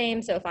the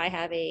same. So if I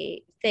have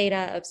a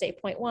theta of say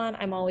 0.1,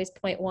 I'm always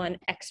 0.1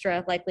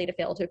 extra likely to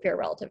fail to appear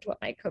relative to what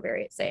my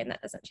covariates say, and that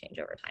doesn't change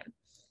over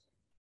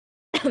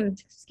time.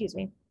 Excuse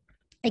me.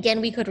 Again,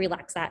 we could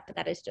relax that, but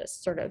that is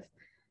just sort of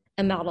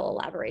a model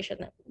elaboration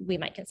that we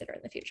might consider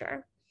in the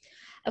future.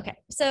 Okay,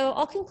 so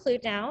I'll conclude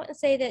now and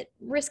say that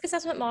risk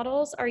assessment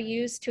models are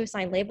used to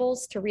assign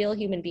labels to real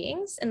human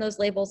beings, and those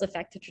labels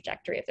affect the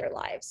trajectory of their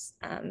lives.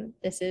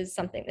 This is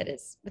something that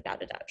is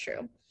without a doubt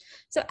true.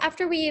 So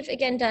after we've,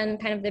 again, done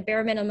kind of the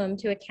bare minimum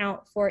to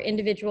account for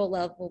individual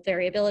level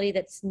variability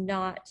that's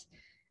not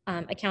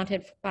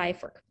accounted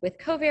with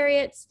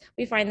covariates,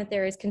 we find that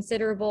there is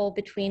considerable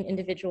between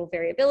individual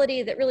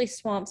variability that really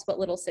swamps what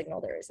little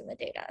signal there is in the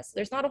data. So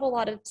there's not a whole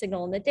lot of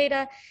signal in the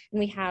data, and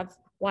we have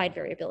wide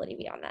variability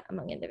beyond that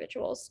among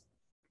individuals.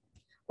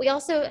 We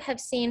also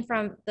have seen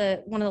from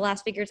one of the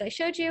last figures I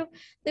showed you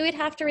that we'd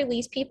have to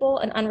release people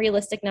an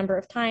unrealistic number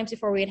of times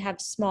before we'd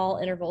have small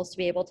intervals to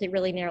be able to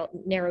really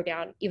narrow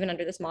down, even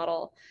under this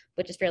model,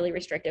 which is fairly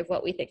restrictive,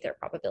 what we think their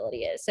probability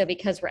is. So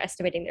because we're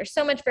estimating there's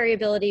so much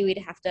variability, we'd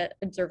have to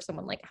observe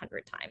someone like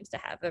 100 times to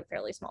have a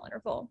fairly small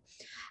interval.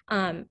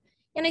 And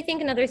I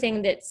think another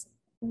thing that's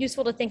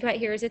useful to think about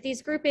here is that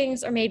these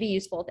groupings are maybe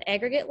useful at the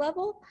aggregate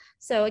level.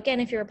 So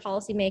again, if you're a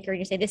policymaker and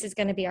you say this is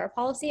going to be our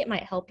policy, it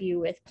might help you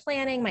with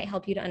planning, might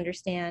help you to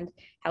understand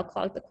how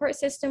clogged the court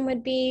system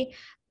would be.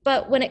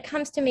 But when it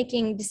comes to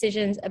making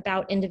decisions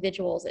about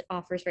individuals, it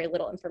offers very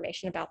little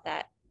information about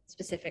that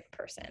specific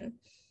person.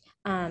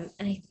 And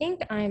I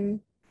think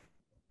I'm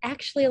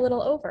actually a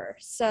little over.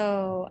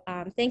 So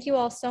thank you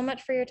all so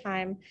much for your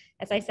time.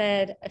 As I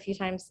said a few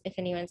times, if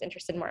anyone's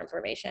interested in more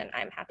information,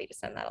 I'm happy to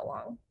send that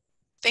along.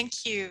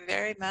 Thank you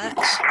very much.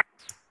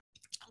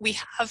 We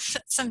have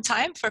some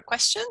time for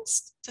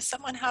questions. Does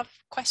someone have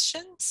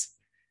questions?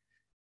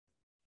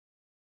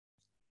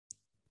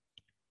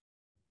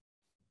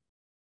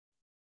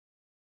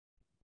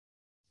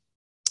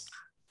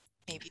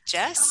 Maybe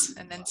Jess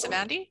and then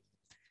Savandi.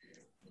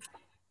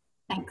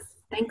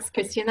 Thanks,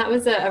 Kristian. That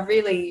was a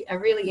really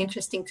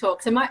interesting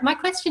talk. So my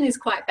question is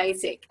quite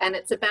basic, and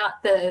it's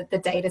about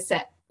the data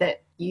set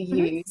that you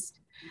used.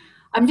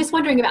 I'm just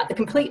wondering about the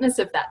completeness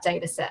of that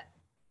data set.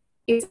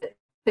 Is it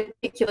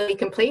particularly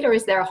complete, or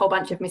is there a whole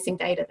bunch of missing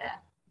data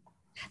there?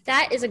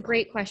 That is a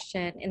great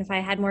question. And if I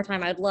had more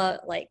time, I'd love,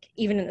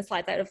 even in the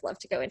slides, I'd have loved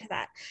to go into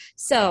that.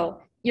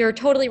 So you're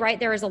totally right.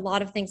 There is a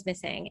lot of things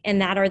missing,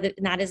 and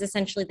that is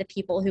essentially the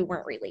people who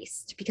weren't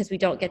released, because we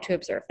don't get to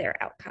observe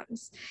their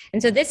outcomes.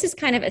 And so this is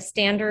kind of a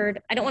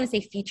standard, I don't want to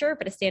say feature,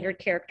 but a standard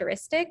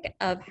characteristic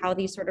of how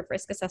these sort of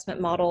risk assessment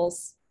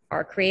models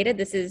are created.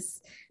 This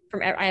is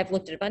I have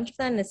looked at a bunch of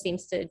them. This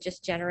seems to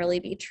just generally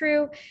be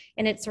true.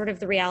 And it's sort of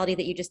the reality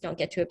that you just don't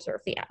get to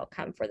observe the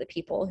outcome for the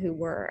people who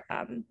were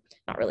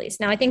not released.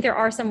 Now, I think there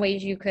are some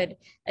ways you could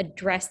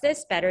address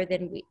this better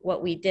than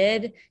what we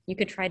did. You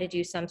could try to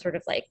do some sort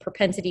of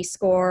propensity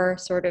score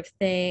sort of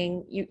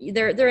thing.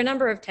 There are a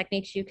number of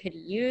techniques you could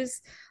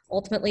use.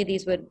 Ultimately,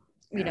 these would,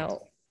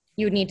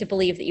 you would need to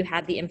believe that you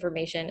had the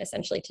information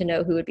essentially to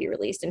know who would be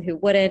released and who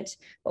wouldn't.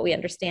 What we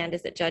understand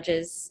is that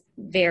judges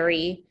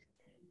vary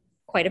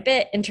quite a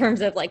bit in terms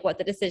of what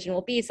the decision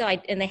will be.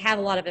 And they have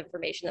a lot of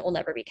information that will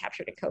never be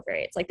captured in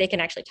covariates. They can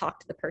actually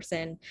talk to the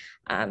person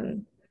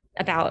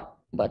about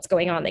what's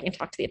going on. They can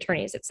talk to the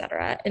attorneys, et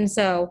cetera. And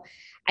so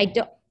I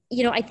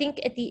think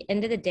at the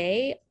end of the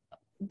day,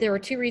 there were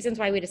two reasons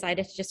why we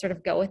decided to just sort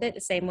of go with it the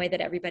same way that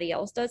everybody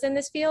else does in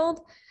this field.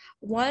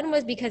 One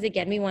was because,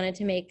 again, we wanted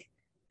to make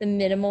the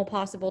minimal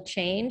possible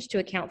change to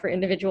account for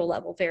individual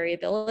level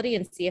variability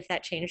and see if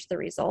that changed the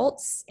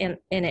results. And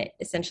it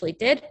essentially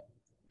did.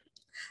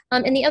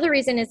 And the other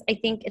reason is I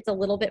think it's a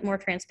little bit more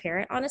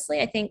transparent, honestly.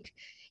 I think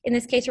in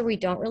this case where we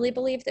don't really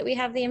believe that we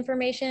have the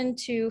information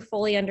to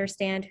fully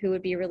understand who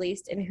would be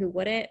released and who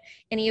wouldn't,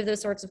 any of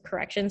those sorts of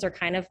corrections are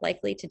kind of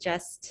likely to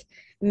just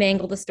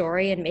mangle the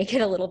story and make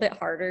it a little bit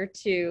harder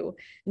to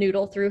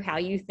noodle through how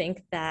you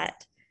think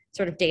that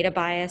sort of data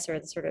bias or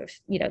the sort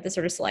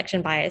of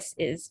selection bias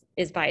is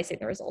biasing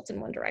the results in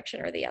one direction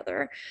or the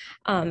other.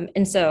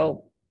 And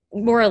so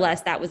more or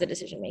less that was a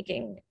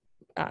decision-making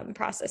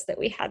process that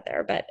we had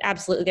there. But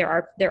absolutely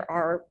there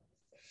are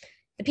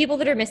the people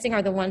that are missing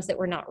are the ones that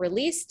were not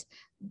released.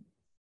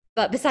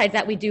 But besides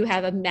that, we do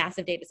have a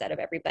massive data set of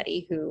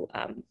everybody who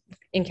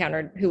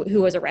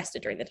who was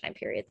arrested during the time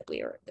period that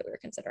we were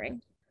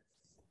considering.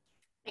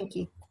 Thank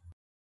you.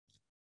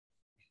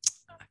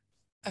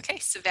 Okay,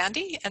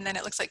 Savandi, and then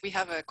it looks like we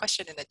have a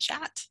question in the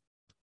chat.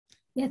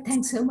 Yeah,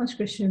 thanks so much,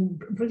 Kristian.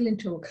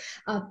 Brilliant talk.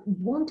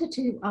 Wanted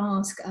to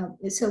ask,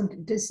 so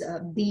does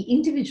the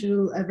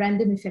individual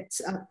random effects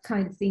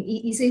kind of thing,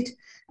 is it,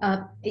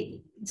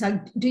 so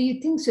do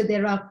you think so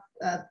there are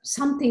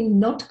something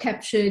not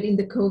captured in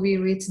the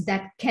covariates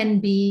that can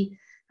be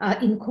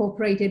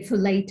incorporated for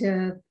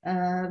later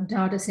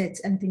data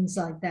sets and things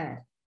like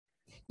that?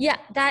 Yeah,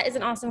 that is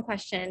an awesome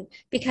question,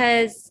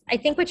 because I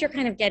think what you're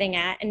kind of getting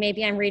at, and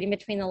maybe I'm reading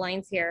between the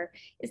lines here,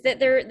 is that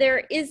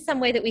there is some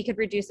way that we could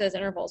reduce those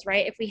intervals,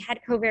 right? If we had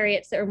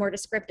covariates that were more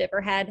descriptive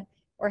or had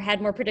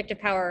more predictive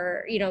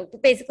power,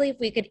 basically if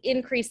we could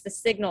increase the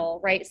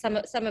signal, right, some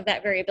of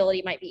that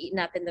variability might be eaten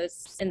up and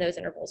those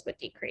intervals would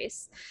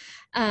decrease.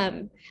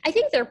 I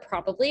think there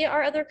probably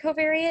are other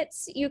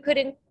covariates you could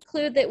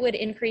include that would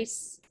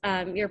increase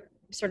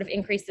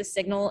increase the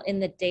signal in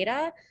the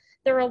data.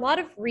 There are a lot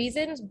of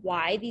reasons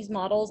why these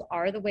models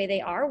are the way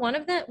they are. One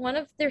of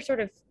their sort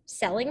of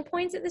selling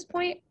points at this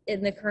point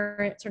in the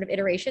current sort of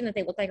iteration that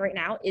they look like right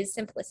now is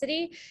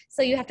simplicity.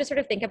 So you have to sort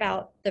of think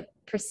about the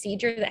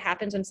procedure that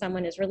happens when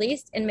someone is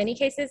released. In many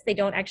cases, they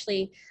don't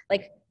actually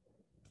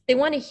they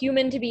want a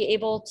human to be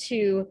able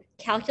to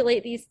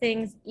calculate these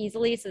things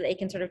easily so they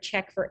can sort of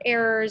check for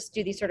errors,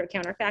 do these sort of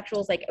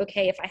counterfactuals, like,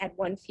 okay, if I had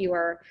one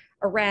fewer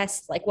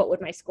arrest, like what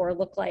would my score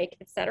look like,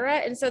 et cetera.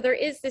 And so there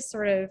is this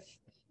sort of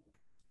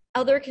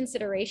other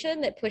consideration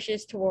that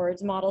pushes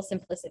towards model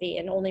simplicity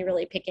and only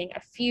really picking a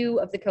few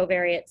of the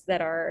covariates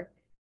that are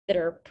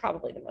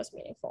probably the most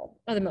meaningful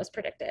or the most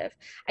predictive.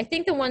 I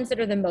think the ones that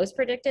are the most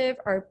predictive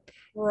are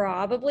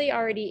probably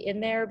already in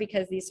there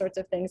because these sorts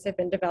of things have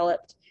been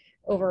developed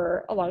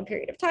over a long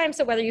period of time.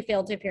 So whether you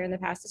failed to appear in the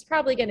past is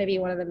probably going to be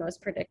one of the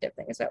most predictive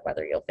things about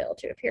whether you'll fail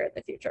to appear in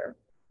the future.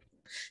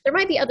 There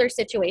might be other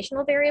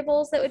situational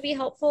variables that would be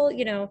helpful,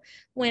 you know,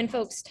 when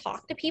folks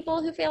talk to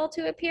people who fail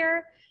to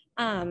appear.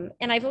 And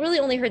I've really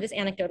only heard this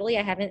anecdotally.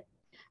 I haven't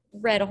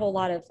read a whole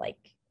lot of like,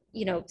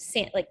 you know,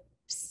 like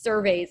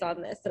surveys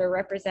on this that are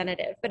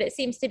representative, but it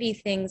seems to be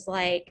things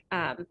like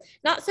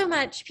not so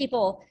much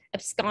people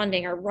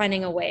absconding or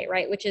running away,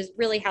 right? Which is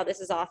really how this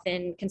is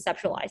often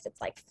conceptualized. It's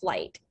like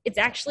flight. It's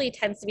actually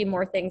tends to be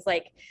more things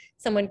like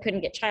someone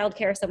couldn't get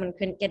childcare, someone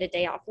couldn't get a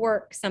day off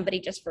work, somebody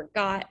just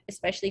forgot,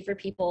 especially for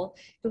people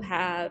who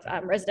have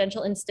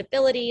residential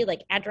instability,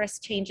 like address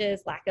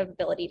changes, lack of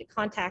ability to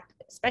contact,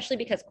 especially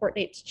because court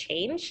dates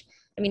change.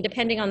 I mean,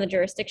 depending on the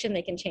jurisdiction,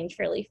 they can change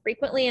fairly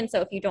frequently. And so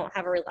if you don't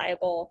have a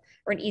reliable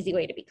or an easy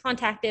way to be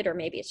contacted, or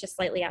maybe it's just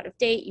slightly out of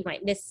date, you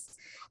might miss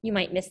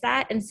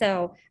that. And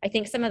so I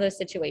think some of those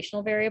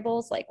situational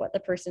variables, like what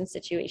the person's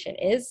situation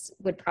is,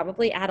 would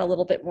probably add a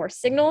little bit more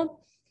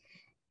signal.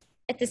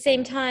 At the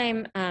same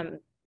time,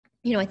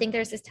 you know, I think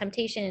there's this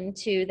temptation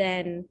to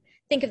then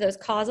think of those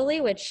causally,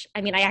 which,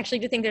 I mean, I actually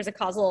do think there's a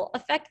causal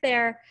effect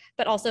there,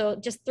 but also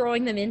just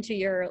throwing them into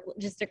your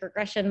logistic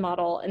regression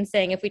model and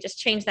saying, if we just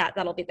change that,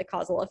 that'll be the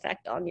causal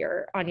effect on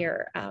your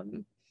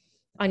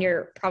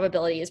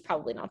probability is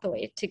probably not the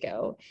way to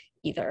go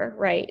either,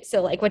 right?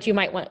 So like what you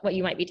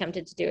might be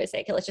tempted to do is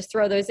say, okay, let's just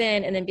throw those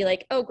in and then be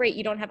like, oh, great,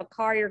 you don't have a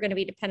car, you're going to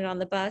be dependent on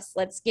the bus.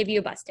 Let's give you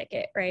a bus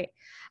ticket, right?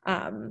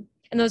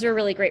 And those are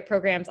really great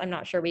programs. I'm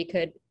not sure we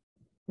could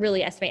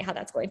really estimate how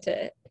that's going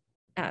to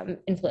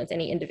influence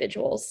any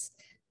individual's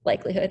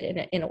likelihood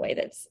in a way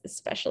that's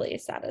especially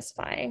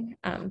satisfying.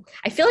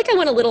 I feel like I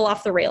went a little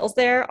off the rails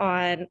there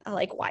on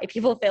like why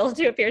people fail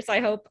to appear. So I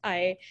hope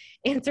I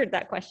answered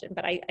that question,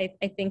 but I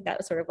think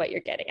that's sort of what you're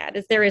getting at,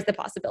 is there is the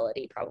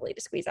possibility probably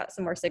to squeeze out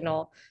some more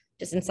signal.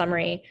 Just in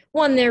summary,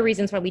 one, there are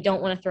reasons why we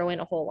don't want to throw in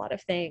a whole lot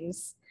of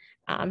things,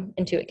 and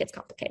two, it gets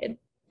complicated.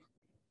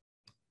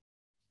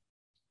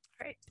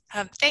 All right,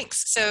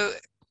 thanks. So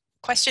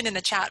question in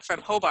the chat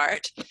from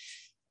Hobart.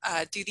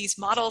 Do these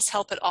models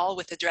help at all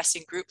with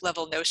addressing group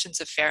level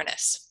notions of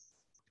fairness?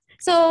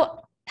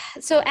 So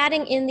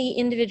adding in the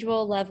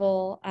individual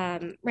level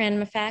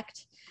random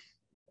effect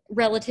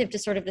relative to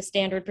sort of the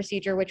standard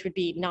procedure, which would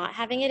be not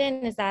having it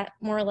in, is that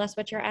more or less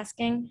what you're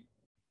asking?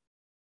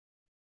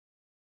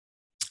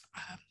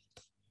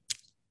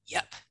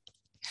 Yep.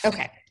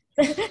 Okay,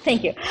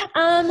 thank you.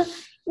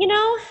 You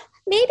know,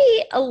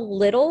 maybe a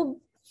little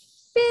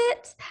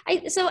bit.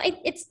 So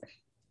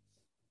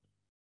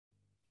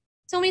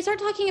when we start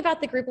talking about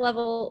the group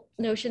level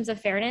notions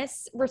of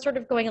fairness, we're sort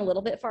of going a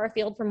little bit far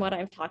afield from what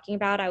I'm talking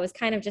about. I was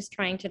kind of just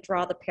trying to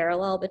draw the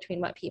parallel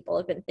between what people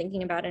have been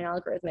thinking about in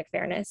algorithmic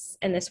fairness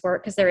and this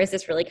work, because there is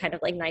this really kind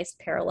of like nice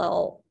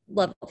parallel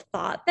level of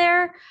thought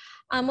there.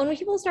 When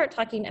people start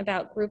talking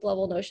about group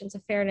level notions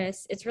of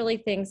fairness, it's really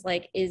things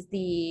like, is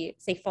the,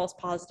 say, false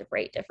positive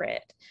rate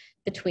different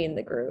between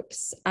the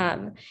groups?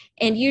 And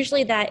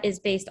usually that is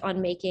based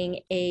on making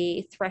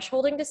a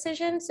thresholding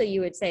decision. So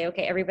you would say,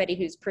 okay, everybody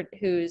whose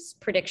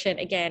prediction,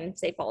 again,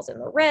 say falls in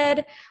the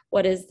red,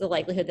 what is the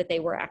likelihood that they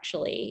were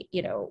actually,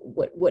 you know,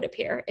 would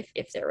appear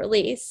if they're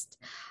released?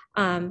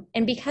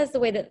 And because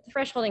the way that the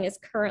thresholding is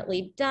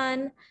currently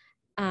done,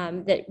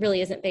 that really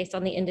isn't based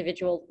on the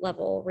individual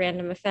level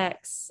random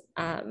effects.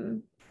 I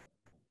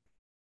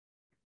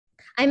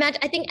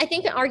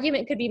think an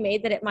argument could be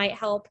made that it might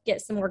help get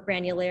some more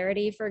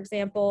granularity, for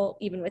example,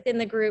 even within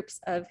the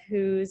groups of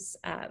who's,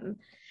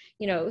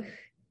 you know,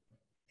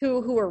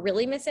 who are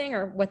really missing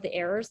or what the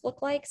errors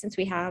look like, since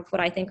we have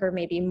what I think are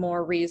maybe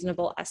more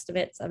reasonable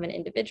estimates of an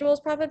individual's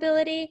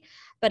probability,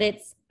 but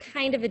it's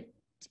kind of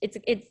it's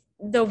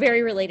though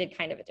very related,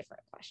 kind of a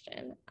different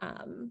question.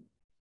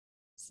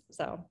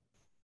 So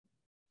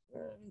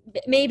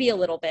maybe a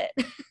little bit,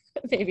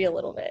 maybe a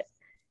little bit.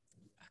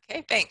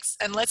 Okay, thanks.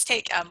 And let's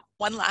take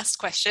one last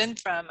question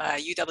from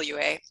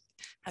UWA.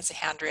 Has a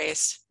hand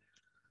raised.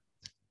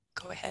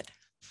 Go ahead.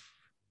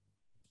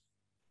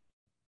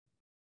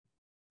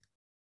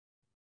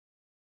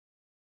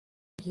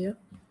 Yeah.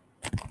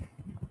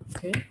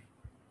 Okay.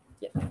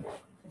 Yeah.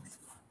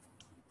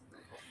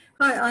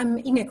 Hi, I'm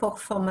Inge Koch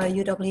from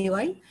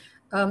UWA.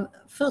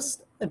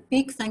 First, a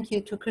big thank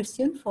you to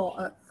Kristian for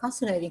a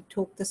fascinating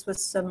talk. This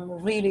was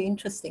really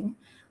interesting.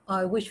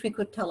 I wish we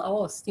could tell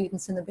our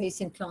students in the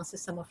Bayesian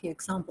classes some of your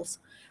examples.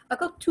 I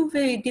got two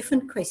very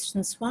different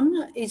questions.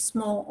 One is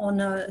more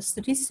on a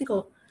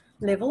statistical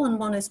level and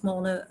one is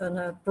more on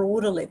a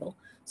broader level.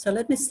 So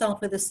let me start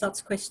with the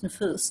stats question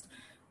first.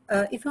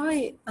 If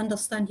I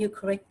understand you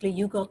correctly,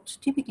 you got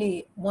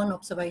typically one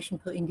observation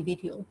per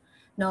individual.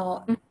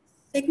 Now,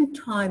 second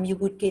time you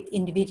would get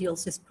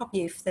individuals is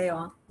probably if they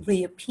are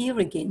reappear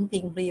again,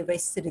 being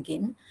rearrested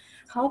again.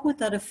 How would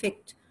that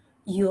affect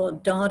your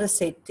data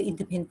set, the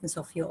independence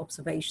of your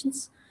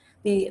observations?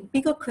 The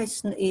bigger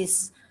question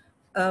is,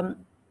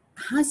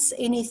 has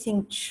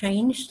anything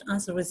changed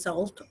as a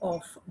result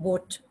of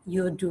what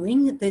you're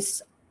doing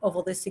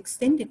over this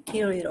extended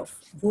period of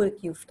work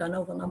you've done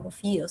over a number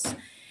of years?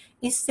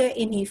 Is there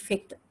any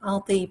effect?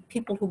 Are the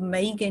people who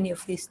make any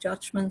of these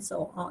judgments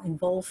or are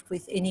involved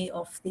with any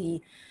of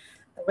the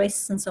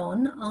arrests and so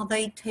on, are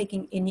they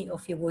taking any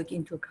of your work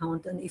into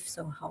account, and if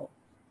so, how?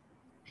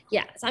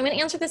 Yeah, so I'm going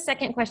to answer the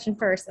second question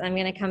first, and I'm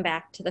going to come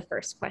back to the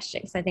first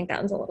question because I think that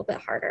one's a little bit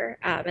harder.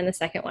 And the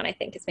second one I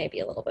think is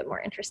maybe a little bit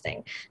more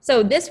interesting.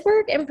 So this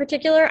work in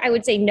particular, I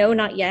would say no,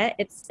 not yet.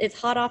 It's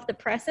hot off the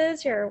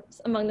presses. You're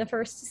among the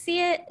first to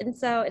see it, and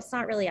so it's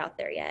not really out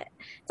there yet.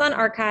 It's on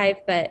archive,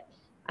 but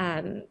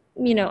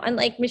you know,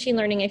 unlike machine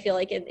learning, I feel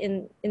like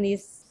in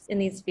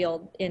these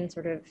fields, in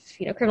sort of,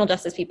 you know, criminal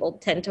justice, people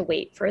tend to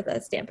wait for the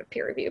stamp of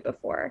peer review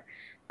before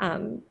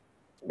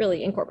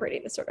really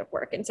incorporating this sort of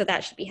work. And so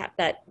that should be,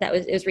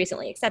 it was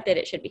recently accepted.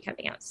 It should be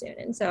coming out soon.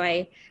 And so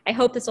I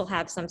hope this will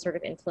have some sort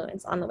of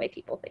influence on the way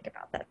people think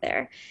about that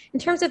there. In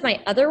terms of my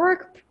other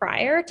work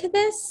prior to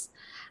this,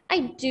 I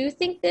do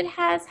think that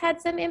has had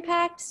some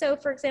impact. So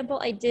for example,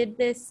 I did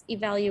this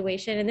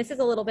evaluation, and this is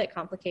a little bit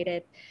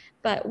complicated,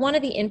 but one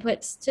of the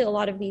inputs to a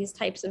lot of these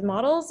types of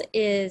models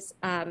is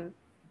are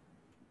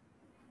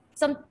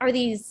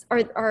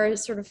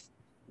sort of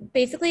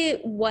basically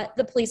what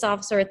the police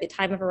officer at the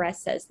time of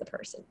arrest says the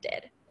person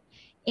did.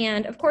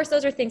 And of course,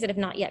 those are things that have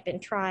not yet been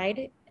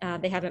tried.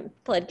 They haven't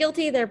pled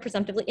guilty. They're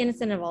presumptively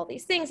innocent of all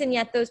these things. And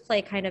yet those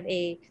play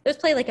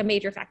like a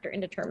major factor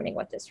in determining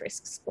what this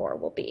risk score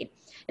will be.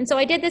 And so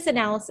I did this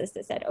analysis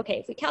that said, okay,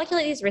 if we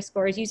calculate these risk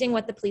scores using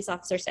what the police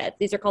officer said,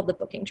 these are called the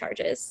booking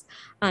charges,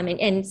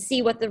 and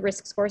see what the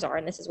risk scores are.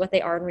 And this is what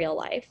they are in real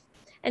life.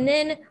 And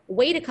then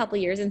wait a couple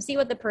years and see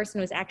what the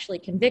person was actually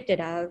convicted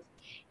of,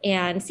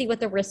 and see what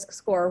the risk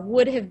score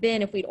would have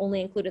been if we'd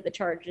only included the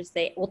charges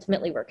they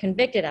ultimately were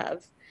convicted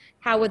of.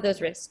 How would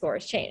those risk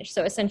scores change?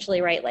 So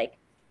essentially, right, like,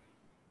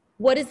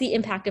 what is the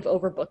impact of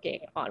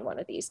overbooking on one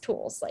of these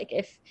tools? Like,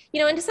 if,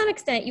 you know, and to some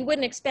extent, you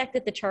wouldn't expect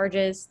that the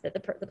charges that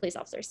the police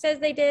officer says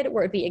they did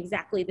would be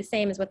exactly the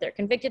same as what they're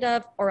convicted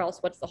of, or else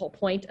what's the whole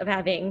point of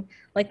having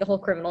like the whole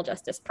criminal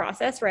justice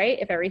process, right?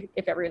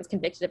 If everyone's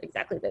convicted of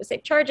exactly those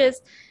same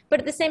charges. But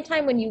at the same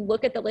time, when you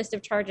look at the list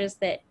of charges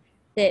that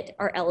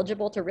are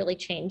eligible to really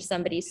change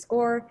somebody's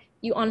score,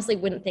 you honestly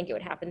wouldn't think it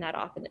would happen that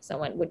often that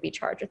someone would be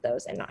charged with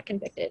those and not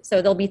convicted.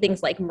 So there'll be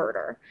things like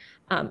murder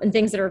and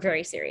things that are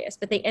very serious,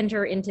 but they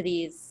enter into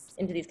these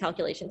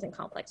calculations in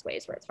complex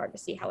ways where it's hard to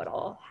see how it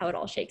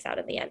all shakes out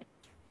in the end.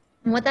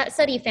 And what that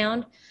study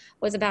found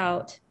was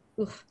about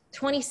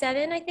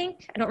 27, I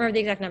think. I don't remember the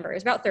exact number. It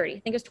was about 30. I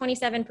think it was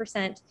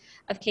 27%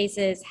 of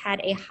cases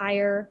had a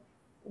higher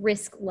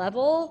risk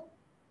level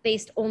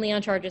based only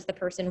on charges the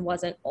person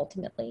wasn't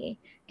ultimately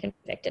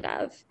convicted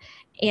of.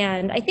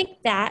 And I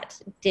think that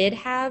did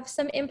have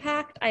some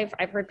impact. I've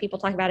heard people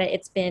talk about it.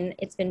 It's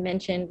been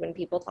mentioned when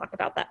people talk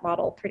about that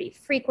model pretty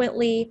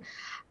frequently.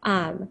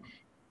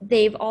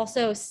 They've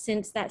also,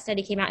 since that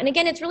study came out, and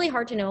again, it's really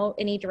hard to know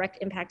any direct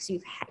impacts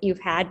you've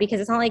had,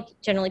 because it's not like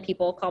generally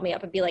people call me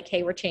up and be like,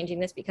 hey, we're changing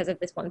this because of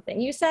this one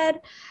thing you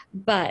said.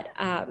 But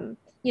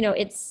you know,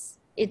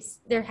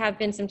 there have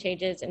been some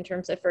changes in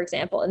terms of, for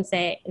example,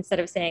 instead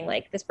of saying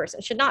like this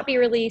person should not be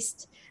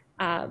released,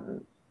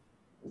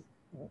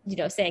 you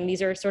know, saying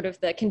these are sort of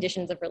the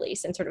conditions of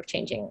release, and sort of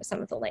changing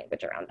some of the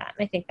language around that.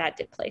 And I think that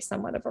did play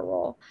somewhat of a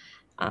role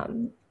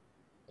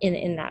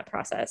in that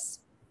process.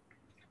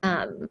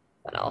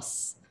 What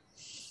else?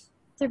 Has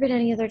there been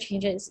any other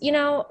changes? You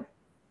know,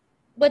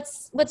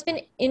 what's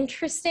been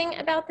interesting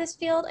about this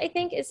field, I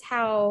think, is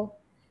how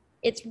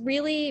it's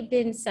really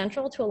been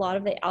central to a lot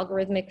of the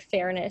algorithmic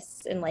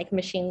fairness and like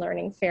machine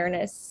learning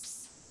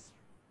fairness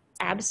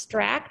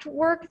abstract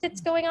work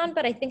that's going on.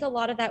 But I think a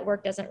lot of that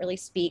work doesn't really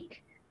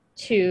speak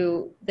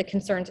to the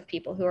concerns of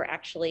people who are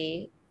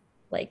actually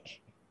like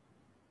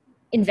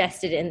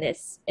invested in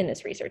this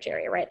research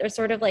area, right? There's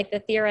sort of like the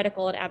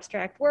theoretical and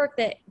abstract work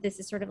that this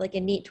is sort of like a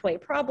neat toy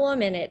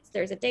problem, and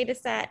there's a data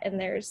set and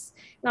there's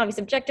an obvious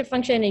objective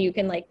function, and you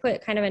can like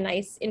put kind of a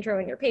nice intro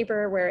in your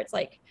paper where it's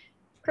like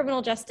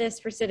criminal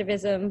justice,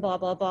 recidivism, blah,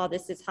 blah, blah,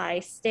 this is high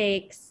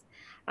stakes.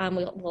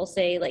 We'll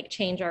say like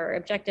change our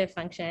objective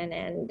function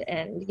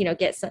and you know,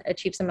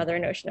 achieve some other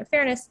notion of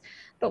fairness.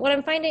 But what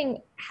I'm finding,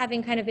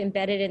 having kind of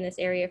embedded in this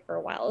area for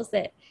a while, is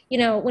that, you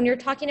know, when you're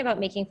talking about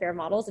making fair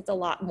models, it's a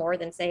lot more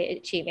than, say,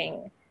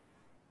 achieving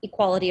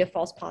equality of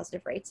false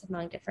positive rates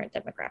among different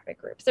demographic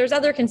groups. There's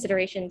other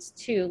considerations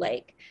too,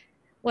 like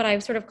what I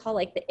sort of call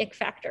like the ick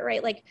factor,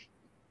 right? Like,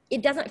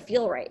 it doesn't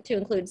feel right to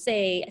include,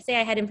 say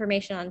I had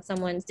information on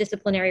someone's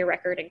disciplinary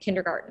record in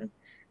kindergarten,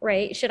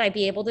 right? Should I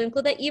be able to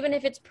include that? Even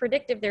if it's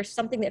predictive, there's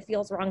something that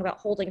feels wrong about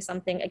holding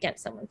something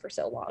against someone for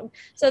so long.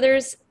 So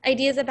there's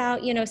ideas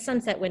about, you know,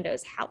 sunset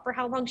windows. For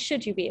how long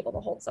should you be able to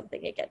hold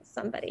something against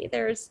somebody?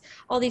 There's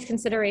all these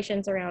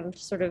considerations around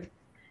sort of,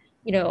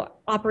 you know,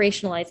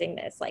 operationalizing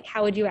this. Like,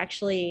 how would you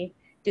actually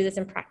do this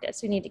in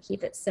practice? We need to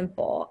keep it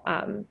simple.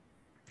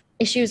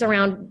 Issues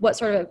around what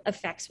sort of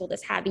effects will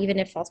this have, even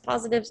if false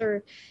positives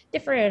are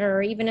different,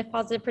 or even if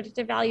positive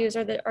predictive values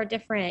are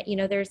different. You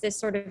know, there's this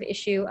sort of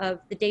issue of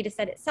the data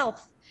set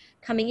itself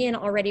coming in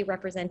already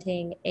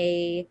representing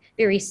a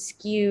very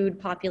skewed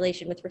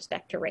population with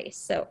respect to race.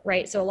 So,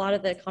 right, so a lot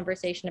of the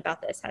conversation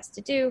about this has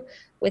to do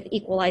with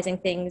equalizing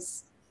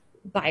things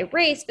by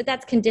race, but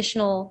that's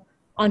conditional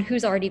on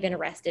who's already been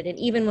arrested. And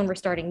even when we're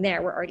starting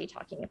there, we're already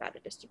talking about a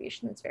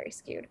distribution that's very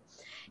skewed.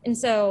 And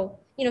so,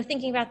 you know,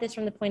 thinking about this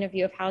from the point of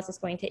view of how is this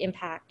going to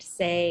impact,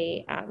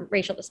 say,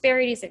 racial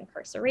disparities in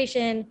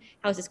incarceration,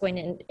 how is this going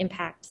to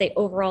impact, say,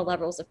 overall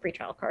levels of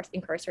pretrial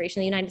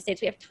incarceration. In the United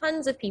States, we have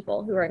tons of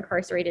people who are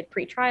incarcerated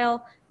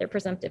pre-trial. They're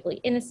presumptively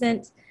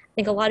innocent. I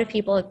think a lot of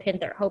people have pinned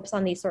their hopes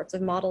on these sorts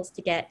of models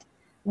to get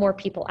more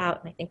people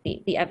out, and I think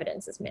the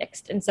evidence is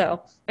mixed. And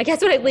so I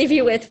guess what I leave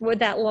you with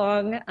that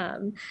long,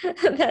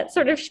 that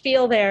sort of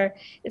spiel there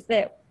is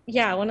that,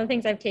 yeah, one of the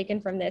things I've taken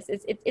from this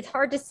is it's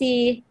hard to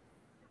see,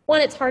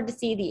 it's hard to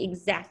see the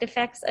exact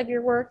effects of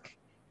your work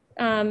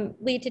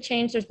lead to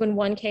change. There's been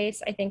one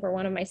case, I think, where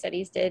one of my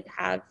studies did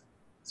have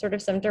sort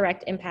of some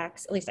direct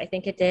impacts, at least I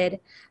think it did.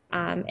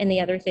 And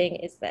the other thing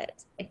is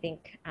that I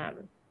think,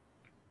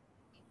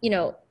 you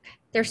know,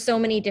 there's so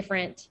many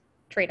different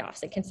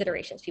trade-offs and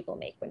considerations people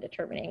make when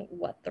determining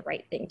what the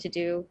right thing to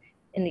do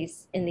in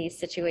these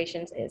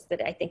situations is,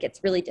 that I think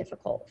it's really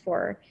difficult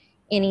for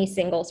any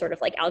single sort of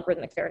like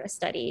algorithmic fairness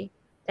study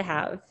to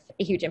have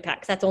a huge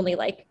impact. That's only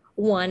like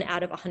 1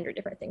 out of 100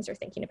 different things you're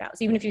thinking about.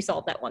 So even if you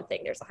solve that one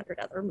thing, there's 100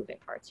 other moving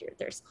parts here.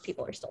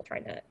 People are still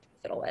trying to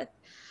fiddle with.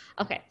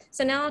 Okay,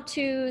 so now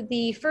to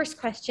the first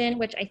question,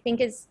 which I think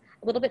is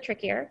a little bit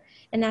trickier,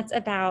 and that's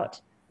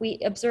about, we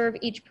observe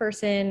each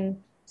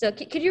person. So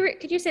could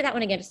you say that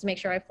one again, just to make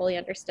sure I fully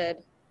understood?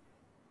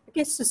 I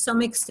guess to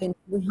some extent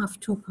we have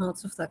two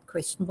parts of that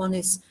question. One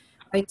is,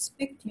 I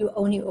expect you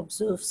only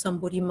observe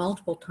somebody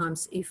multiple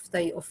times if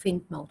they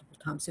offend multiple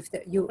times, if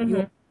you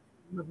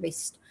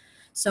arrest.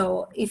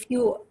 So if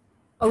you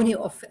only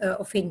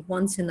offend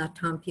once in that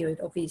time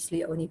period,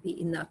 obviously only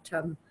be in that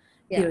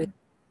period.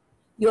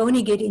 You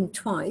only get in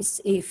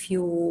twice if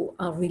you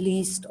are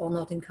released or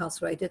not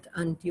incarcerated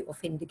and you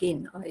offend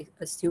again, I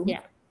assume.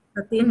 Yeah.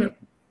 But then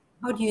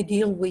how do you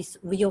deal with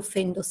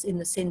reoffenders in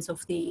the sense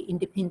of the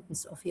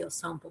independence of your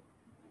sample?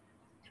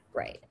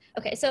 Right.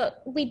 Okay. So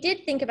we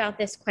did think about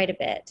this quite a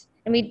bit,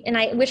 and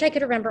I wish I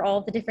could remember all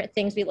of the different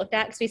things we looked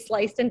at, because we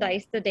sliced and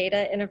diced the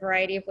data in a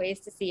variety of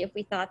ways to see if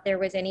we thought there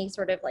was any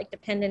sort of like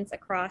dependence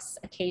across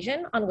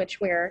occasion on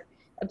which we're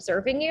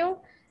observing you.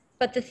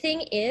 But the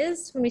thing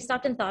is, when we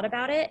stopped and thought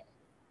about it,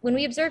 when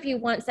we observe you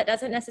once, that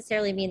doesn't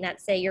necessarily mean that,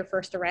 say, you're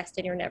first arrested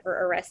and you're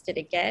never arrested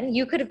again.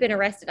 You could have been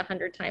arrested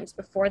 100 times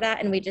before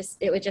that, and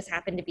it would just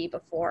happen to be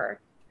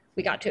before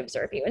we got to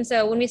observe you. And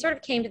so when we sort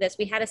of came to this,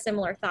 we had a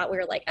similar thought. We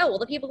were like, oh, well,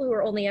 the people who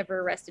are only ever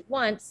arrested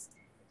once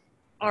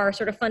are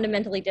sort of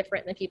fundamentally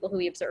different than the people who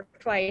we observed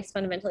twice,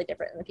 fundamentally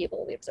different than the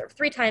people we observed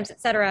 3 times, et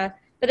cetera.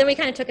 But then we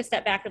kind of took a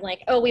step back and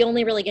like, oh, we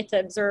only really get to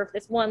observe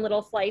this one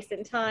little slice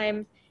in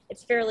time.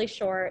 It's fairly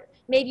short.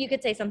 Maybe you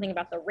could say something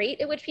about the rate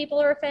at which people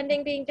are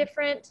offending being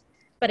different,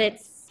 but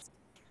it's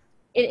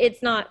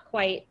not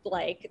quite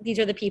like these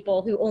are the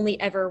people who only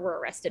ever were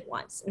arrested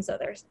once. And so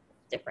there's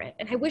different.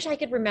 And I wish I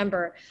could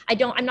remember.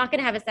 I'm not going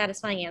to have a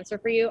satisfying answer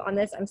for you on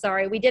this. I'm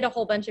sorry. We did a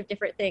whole bunch of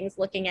different things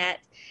looking at,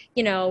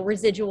 you know,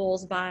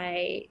 residuals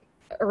by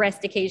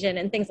arrest occasion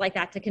and things like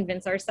that to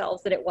convince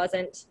ourselves that it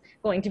wasn't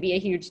going to be a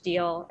huge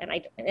deal.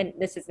 And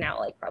this is now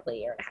like probably 1.5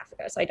 years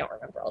ago, so I don't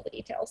remember all the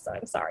details, so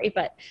I'm sorry.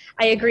 But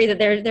I agree that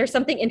there's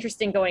something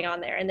interesting going on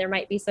there, and there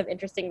might be some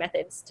interesting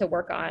methods to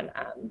work on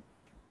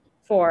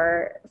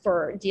for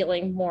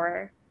dealing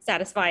more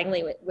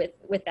satisfyingly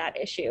with that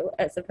issue,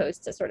 as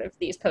opposed to sort of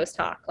these post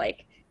hoc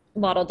like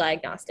model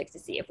diagnostics to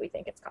see if we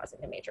think it's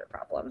causing a major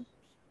problem.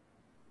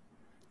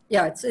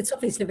 Yeah, it's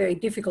obviously a very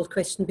difficult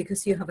question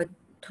because you have a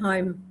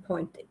time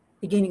point,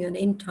 beginning and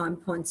end time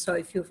point. So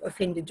if you've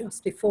offended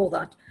just before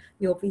that,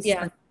 you obviously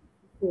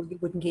you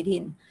wouldn't get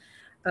in.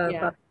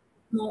 But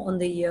more on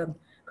the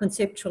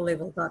conceptual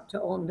level, that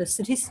on the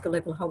statistical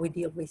level, how we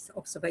deal with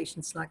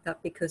observations like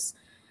that, because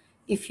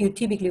if you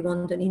typically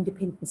want an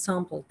independent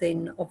sample,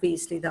 then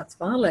obviously that's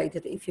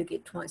violated if you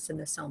get twice in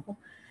a sample.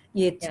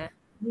 Yet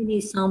many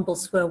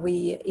samples where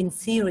we in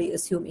theory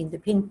assume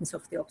independence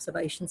of the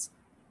observations,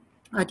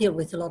 I deal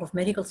with a lot of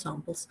medical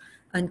samples,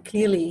 and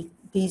clearly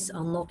these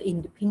are not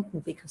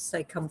independent because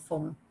they come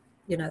from,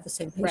 you know, the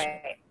same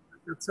patient.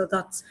 Right. So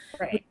that's,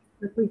 right.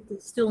 We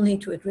still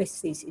need to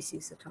address these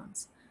issues at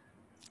times.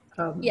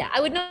 Yeah, I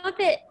would note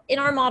that in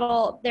our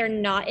model, they're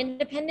not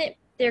independent.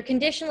 They're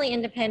conditionally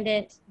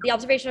independent. The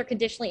observations are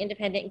conditionally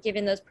independent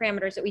given those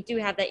parameters, that we do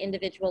have that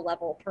individual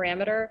level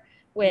parameter,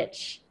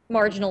 which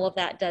marginal of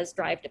that does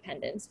drive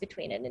dependence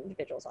between an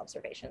individual's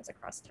observations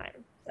across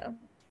time. So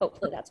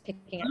hopefully that's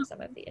picking up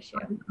some of the issue.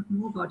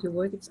 More about your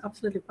work. It's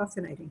absolutely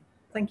fascinating.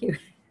 Thank you.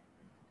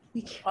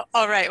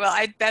 All right, well,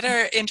 I'd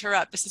better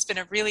interrupt. This has been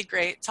a really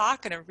great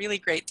talk and a really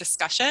great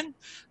discussion.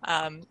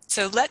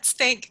 So let's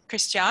thank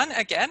Kristian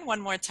again one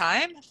more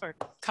time for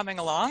coming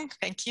along.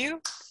 Thank you.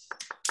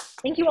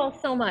 Thank you all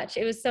so much.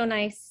 It was so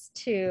nice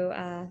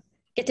to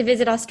get to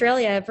visit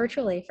Australia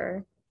virtually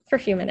for a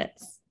few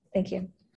minutes. Thank you.